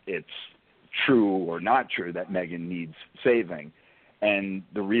it's true or not true that Megan needs saving. And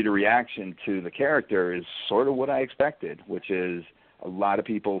the reader reaction to the character is sort of what I expected, which is a lot of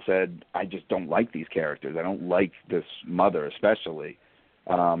people said, I just don't like these characters. I don't like this mother especially.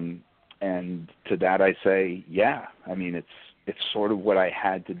 And to that I say, yeah, I mean, it's sort of what I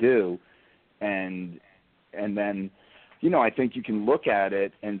had to do. And then, I think you can look at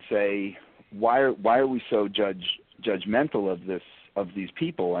it and say, why are we so judgmental of these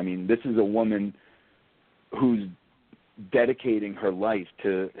people? I mean, this is a woman who's dedicating her life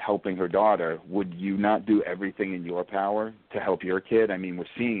to helping her daughter. Would you not do everything in your power to help your kid? I mean, we're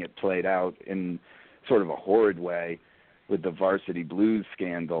seeing it played out in sort of a horrid way with the Varsity Blues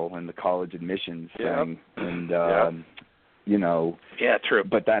scandal and the college admissions thing. And yeah, true.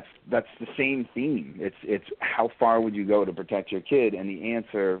 But that's the same theme. It's how far would you go to protect your kid? And the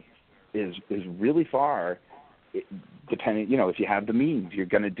answer is really far. Depending, if you have the means, you're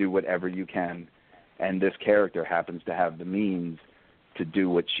going to do whatever you can. And this character happens to have the means to do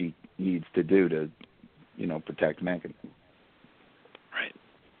what she needs to do to, protect Megan. Right.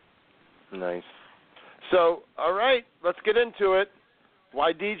 Nice. So, all right, let's get into it.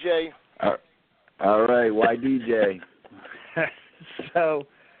 Why DJ? All right, why DJ? So,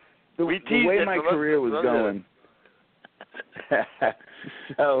 the way my career was going.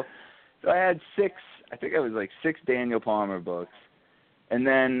 So I had six Daniel Palmer books. And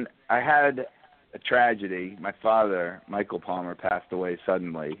then I had a tragedy. My father, Michael Palmer, passed away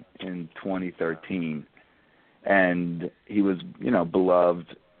suddenly in 2013. And he was,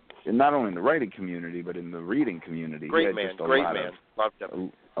 beloved not only in the writing community but in the reading community. Great man. Loved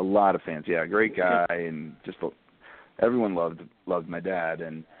him. A lot of fans. Yeah, great guy, and just everyone loved my dad,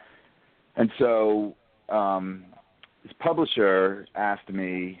 and so his publisher asked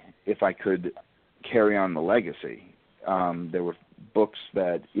me if I could carry on the legacy. There were books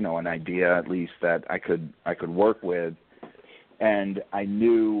that, an idea at least that I could work with, and I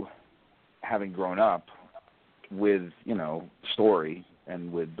knew, having grown up with, story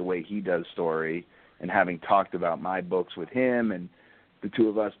and with the way he does story, and having talked about my books with him and the two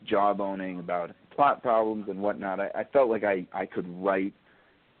of us jawboning about plot problems and whatnot, I felt like I could write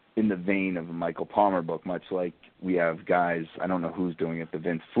in the vein of a Michael Palmer book, much like we have guys, I don't know who's doing it, the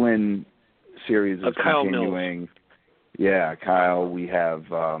Vince Flynn series is continuing. Mills. Yeah, Kyle. We have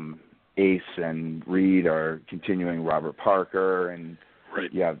Ace and Reed are continuing Robert Parker, and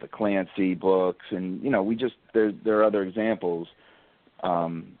right. You have the Clancy books, and we just there are other examples.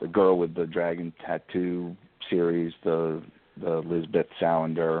 The Girl with the Dragon Tattoo series, the Lisbeth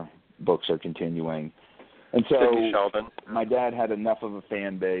Salander books are continuing, and so Sidney Sheldon. My dad had enough of a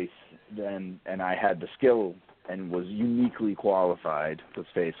fan base then, and I had the skill and was uniquely qualified. Let's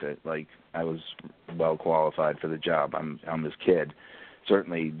face it, like I was well qualified for the job. I'm his kid.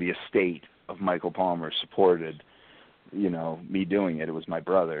 Certainly, the estate of Michael Palmer supported, me doing it. It was my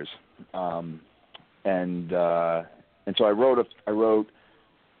brothers, and so I wrote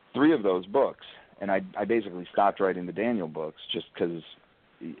 3 of those books, and I basically stopped writing the Daniel books just because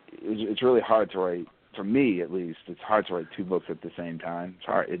it's really hard to write. For me, at least, it's hard to write 2 books at the same time. It's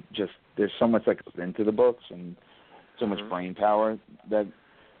hard. There's so much that goes into the books and so much brain power that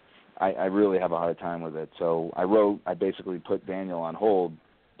I really have a hard time with it. So I basically put Daniel on hold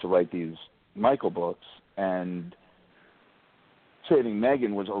to write these Michael books, and Saving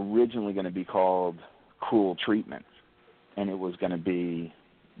Megan was originally going to be called Cruel Treatment, and it was going to be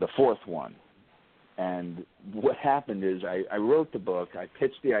the 4th one. And what happened is I wrote the book, I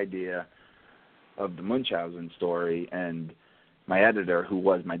pitched the idea of the Munchausen story, and my editor, who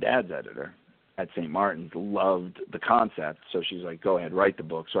was my dad's editor at St. Martin's, loved the concept. So she's like, go ahead, write the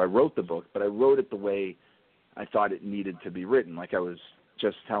book. So I wrote the book, but I wrote it the way I thought it needed to be written. Like I was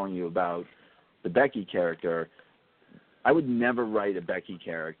just telling you about the Becky character. I would never write a Becky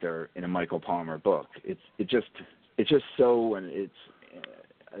character in a Michael Palmer book. It's just so, and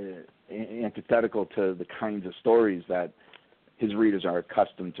it's antithetical to the kinds of stories that his readers are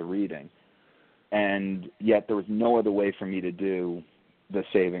accustomed to reading. And yet there was no other way for me to do the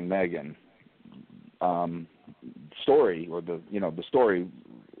Saving Megan story, or the story,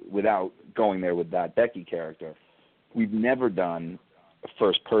 without going there with that Becky character. We've never done a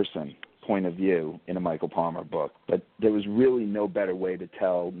first-person point of view in a Michael Palmer book, but there was really no better way to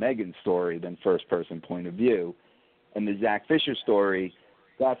tell Megan's story than first-person point of view. And the Zach Fisher story,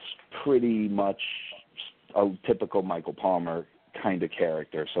 that's pretty much a typical Michael Palmer kind of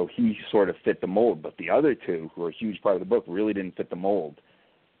character, so he sort of fit the mold. But the other 2, who are a huge part of the book, really didn't fit the mold.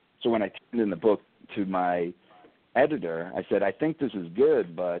 So when I turned in the book to my editor, I said, I think this is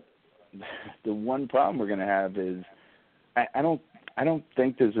good, but the one problem we're going to have is I don't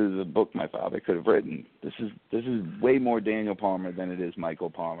think this is a book my father could have written. This is way more Daniel Palmer than it is Michael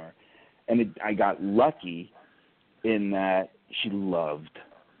Palmer. And I got lucky in that she loved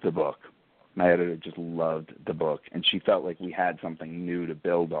the book. My editor just loved the book, and she felt like we had something new to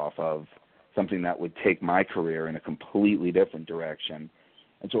build off of, something that would take my career in a completely different direction.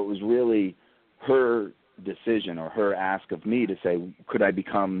 And so it was really her decision, or her ask of me, to say, could I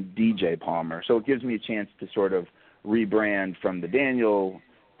become DJ Palmer? So it gives me a chance to sort of rebrand from the Daniel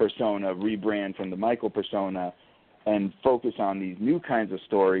persona, rebrand from the Michael persona, and focus on these new kinds of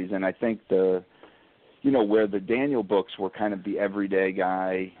stories. And I think where the Daniel books were kind of the everyday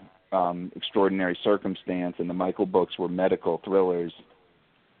guy, extraordinary circumstance, and the Michael books were medical thrillers,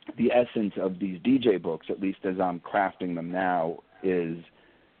 the essence of these DJ books, at least as I'm crafting them now, is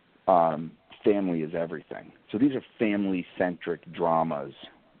family is everything. So these are family-centric dramas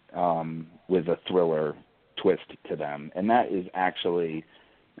with a thriller twist to them, and that is actually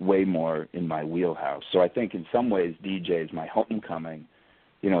way more in my wheelhouse. So I think in some ways DJ is my homecoming.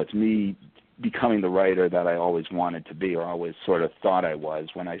 It's me becoming the writer that I always wanted to be, or always sort of thought I was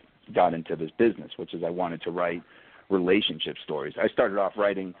when I got into this business, which is I wanted to write relationship stories. I started off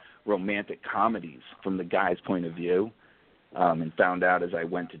writing romantic comedies from the guy's point of view, and found out as I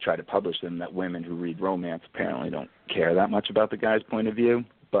went to try to publish them that women who read romance apparently don't care that much about the guy's point of view.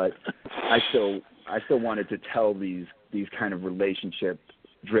 But I still wanted to tell these kind of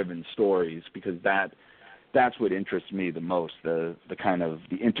relationship-driven stories, because that's what interests me the most, the kind of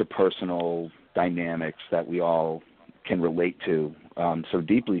the interpersonal dynamics that we all can relate to so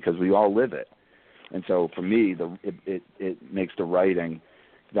deeply because we all live it. And so for me, it makes the writing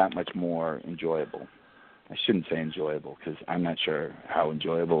that much more enjoyable. I shouldn't say enjoyable because I'm not sure how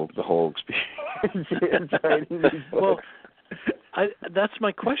enjoyable the whole experience is writing these books. Well, that's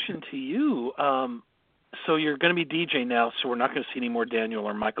my question to you. So you're going to be DJ now, so we're not going to see any more Daniel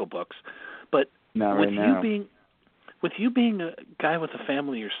or Michael books. But not with right you now. being a guy with a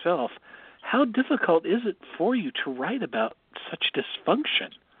family yourself, how difficult is it for you to write about such dysfunction?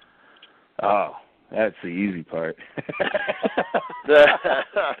 Oh, that's the easy part.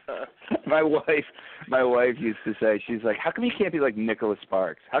 My wife used to say, she's like, how come you can't be like Nicholas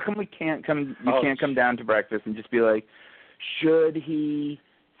Sparks? How come you can't come down to breakfast and just be like, should he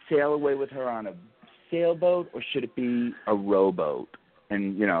sail away with her on a sailboat or should it be a rowboat?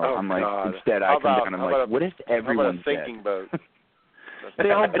 And I'm like, God. Instead I come down and I'm like, what if everyone's dead? How about a sinking boat?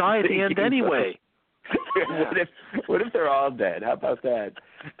 They all die at the end anyway. What if they're all dead? How about that?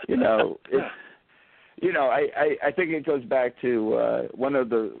 I think it goes back to one of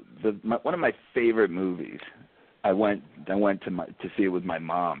my favorite movies. I went to see it with my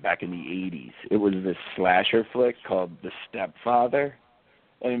mom back in the 80s. It was this slasher flick called The Stepfather.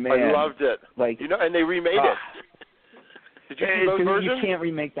 And man, I loved it. And they remade it. Did you see both versions? You can't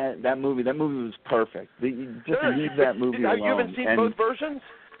remake that movie. That movie was perfect. You just leave that movie alone. You haven't seen both versions?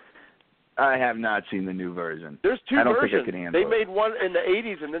 I have not seen the new version. There's two I don't versions. think I can handle They made one in the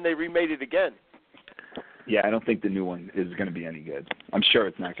 80s and then they remade it again. Yeah, I don't think the new one is going to be any good. I'm sure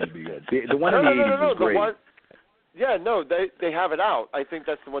it's not going to be good. The one in the 80s was great. They have it out. I think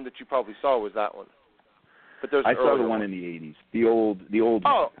that's the one that you probably saw was that one. But there's I saw the one in the 80s. The old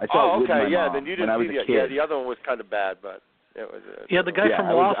one. I saw it with my mom then you when I didn't was see a kid. Yeah, the other one was kind of bad, but it was. The guy from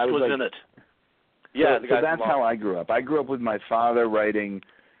Lost was in it. Yeah, so that's how I grew up. I grew up with my father writing,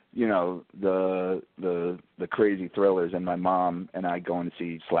 the crazy thrillers, and my mom and I going to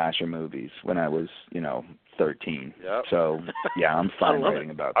see slasher movies when I was, 13. Yep. So yeah, I'm fine writing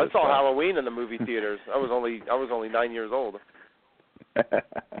about this. I saw stuff. Halloween in the movie theaters. I was only 9 years old.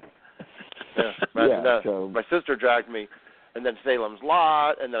 So my sister dragged me, and then Salem's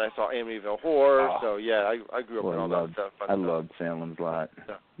Lot, and then I saw Amityville Horror. Oh, So yeah, I grew up with all that stuff. I loved Salem's Lot.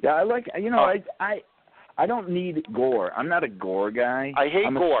 Yeah, I like I don't need gore. I'm not a gore guy. I hate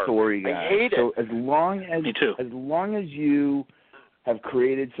I'm gore. a story guy. I hate it. So as long as you have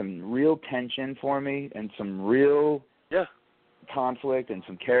created some real tension for me and some real conflict and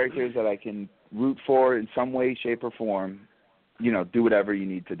some characters that I can root for in some way, shape, or form, do whatever you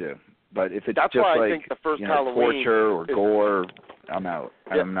need to do. But if it's That's just why like I think the first Halloween torture or gore, I'm out.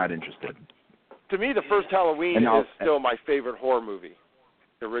 Yeah. I'm not interested. To me, the first Halloween is still my favorite horror movie,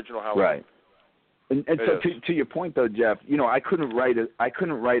 the original Halloween. Right. And so to your point though, Jeff, I couldn't write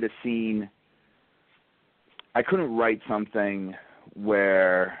a scene. I couldn't write something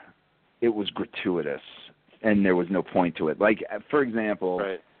where it was gratuitous and there was no point to it. Like, for example,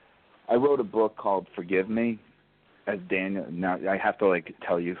 I wrote a book called Forgive Me as Daniel. Now I have to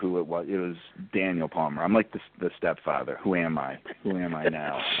tell you who it was. It was Daniel Palmer. I'm like the stepfather. Who am I? Who am I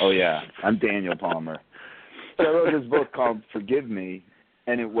now? Oh yeah, I'm Daniel Palmer. So I wrote this book called Forgive Me,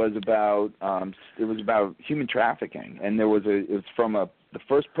 and it was about human trafficking, and it was from the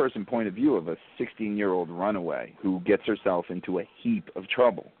first person point of view of a 16-year-old runaway who gets herself into a heap of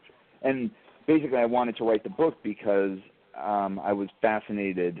trouble. And basically I wanted to write the book because I was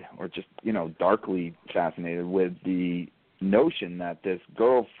fascinated, or just, darkly fascinated with the notion that this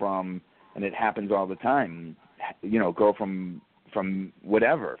girl from, and it happens all the time, girl from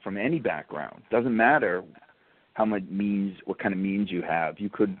whatever, from any background, doesn't matter how much means, what kind of means you have. You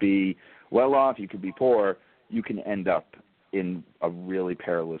could be well off, you could be poor, you can end up in a really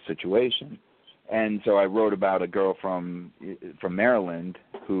perilous situation. And so I wrote about a girl from Maryland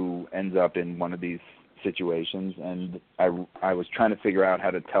who ends up in one of these situations, and I was trying to figure out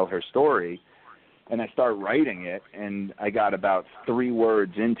how to tell her story, and I started writing it, and I got about 3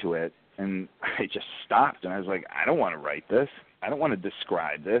 words into it, and I just stopped, and I was like, I don't want to write this. I don't want to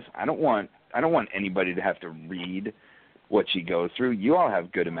describe this. I don't want anybody to have to read what she goes through. You all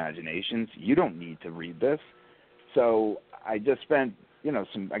have good imaginations. You don't need to read this. So I just spent,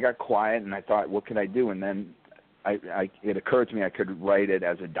 I got quiet, and I thought, what could I do? And then it occurred to me I could write it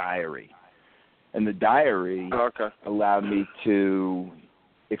as a diary. And the diary allowed me to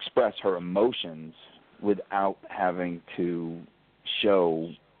express her emotions without having to show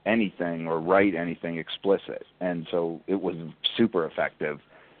anything or write anything explicit. And so it was super effective.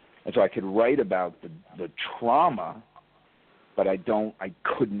 And so I could write about the trauma, but I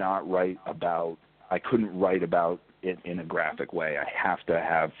couldn't write about it in a graphic way. I have to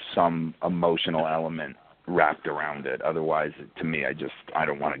have some emotional element wrapped around it. Otherwise, to me, I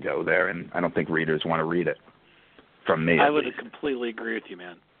don't want to go there, and I don't think readers want to read it. From me, I would least. completely agree with you,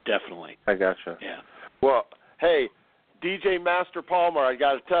 man. Definitely. I gotcha. Yeah. Well, hey, DJ Master Palmer, I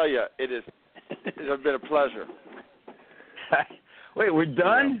got to tell you, it's been a pleasure. Wait, we're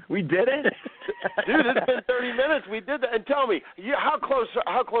done? We did it? Dude, it's been 30 minutes. We did that. And tell me, how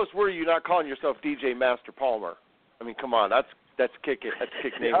close were you not calling yourself DJ Master Palmer? I mean, come on, that's kick it. That's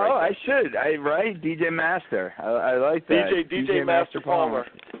kick name. Oh, right there. I should. Right? DJ Master. I like that. DJ Master Palmer.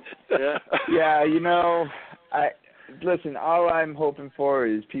 Yeah. Yeah, listen, all I'm hoping for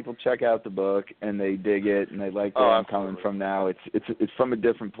is people check out the book and they dig it and they like where I'm coming from now. It's from a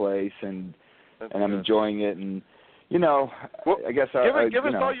different place and I'm enjoying it, and well, I guess give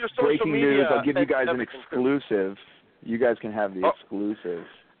us all your social breaking media news. I'll give you guys an everything. exclusive. You guys can have the exclusive.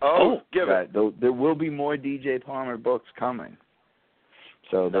 Give it. There will be more DJ Palmer books coming.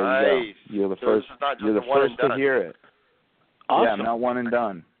 So there nice. you go. You're the so first. You're the first to hear it. Awesome. Yeah, I'm not one and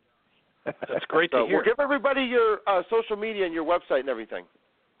done. That's great to hear. Well, give everybody your social media and your website and everything.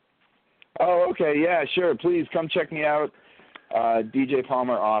 Oh, okay. Yeah, sure. Please come check me out, DJ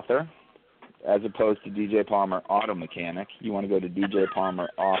Palmer Author, as opposed to DJ Palmer Auto Mechanic. You want to go to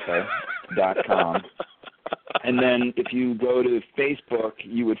djpalmerauthor.com. And then if you go to Facebook,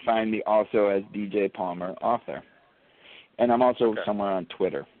 you would find me also as DJ Palmer Author. And I'm also somewhere on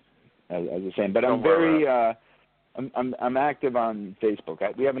Twitter as the same. But I'm very I'm active on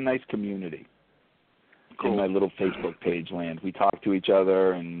Facebook. We have a nice community in my little Facebook page land. We talk to each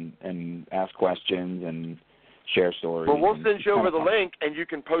other and ask questions and share stories. Well, we'll send you over the link, and you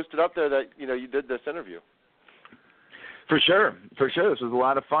can post it up there that you did this interview. For sure. This was a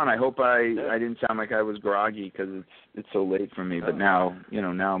lot of fun. I hope I didn't sound like I was groggy because it's so late for me. But now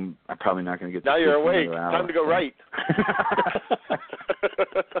I'm probably not going to get. Now you're awake. Time to go write.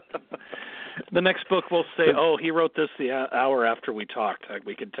 The next book will say, "Oh, he wrote this the hour after we talked."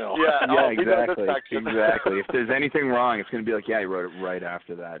 We can tell. Yeah, exactly. Exactly. If there's anything wrong, it's going to be like, "Yeah, he wrote it right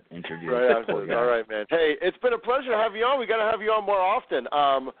after that interview." Right after. All right, man. Hey, it's been a pleasure to have you on. We got to have you on more often.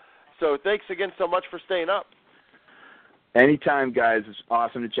 So thanks again so much for staying up. Anytime, guys. It's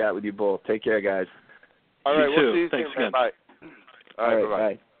awesome to chat with you both. Take care, guys. All right, we'll see you Thanks soon. again. Bye. All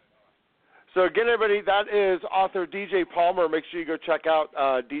right, bye. So again, everybody, that is author DJ Palmer. Make sure you go check out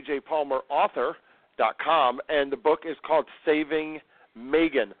djpalmerauthor.com, and the book is called Saving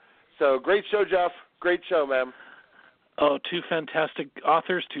Megan. So great show, Jeff. Great show, man. Oh, two fantastic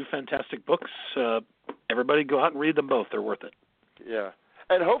authors, two fantastic books. Everybody go out and read them both. They're worth it. Yeah.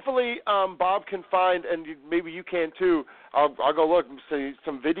 And hopefully Bob can find, and maybe you can too, I'll go look and see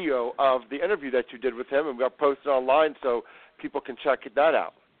some video of the interview that you did with him, and we got posted online so people can check that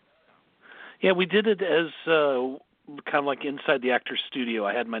out. Yeah, we did it as kind of like inside the actor's studio.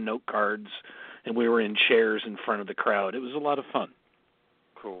 I had my note cards, and we were in chairs in front of the crowd. It was a lot of fun.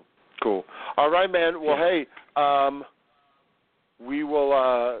 Cool. All right, man. Well, hey, we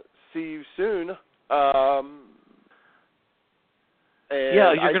will see you soon.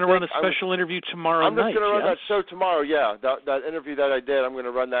 Yeah, you're going to run a special interview tomorrow night. I'm just going to run that show tomorrow, yeah. That interview that I did, I'm going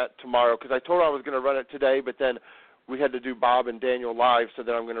to run that tomorrow because I told her I was going to run it today, but then we had to do Bob and Daniel live, so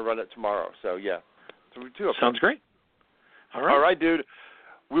then I'm going to run it tomorrow. So, yeah. So we do. Sounds great. All right. All right, dude.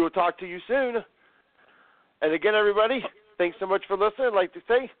 We will talk to you soon. And again, everybody, thanks so much for listening. I'd like to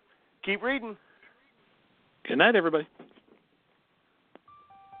say, keep reading. Good night, everybody.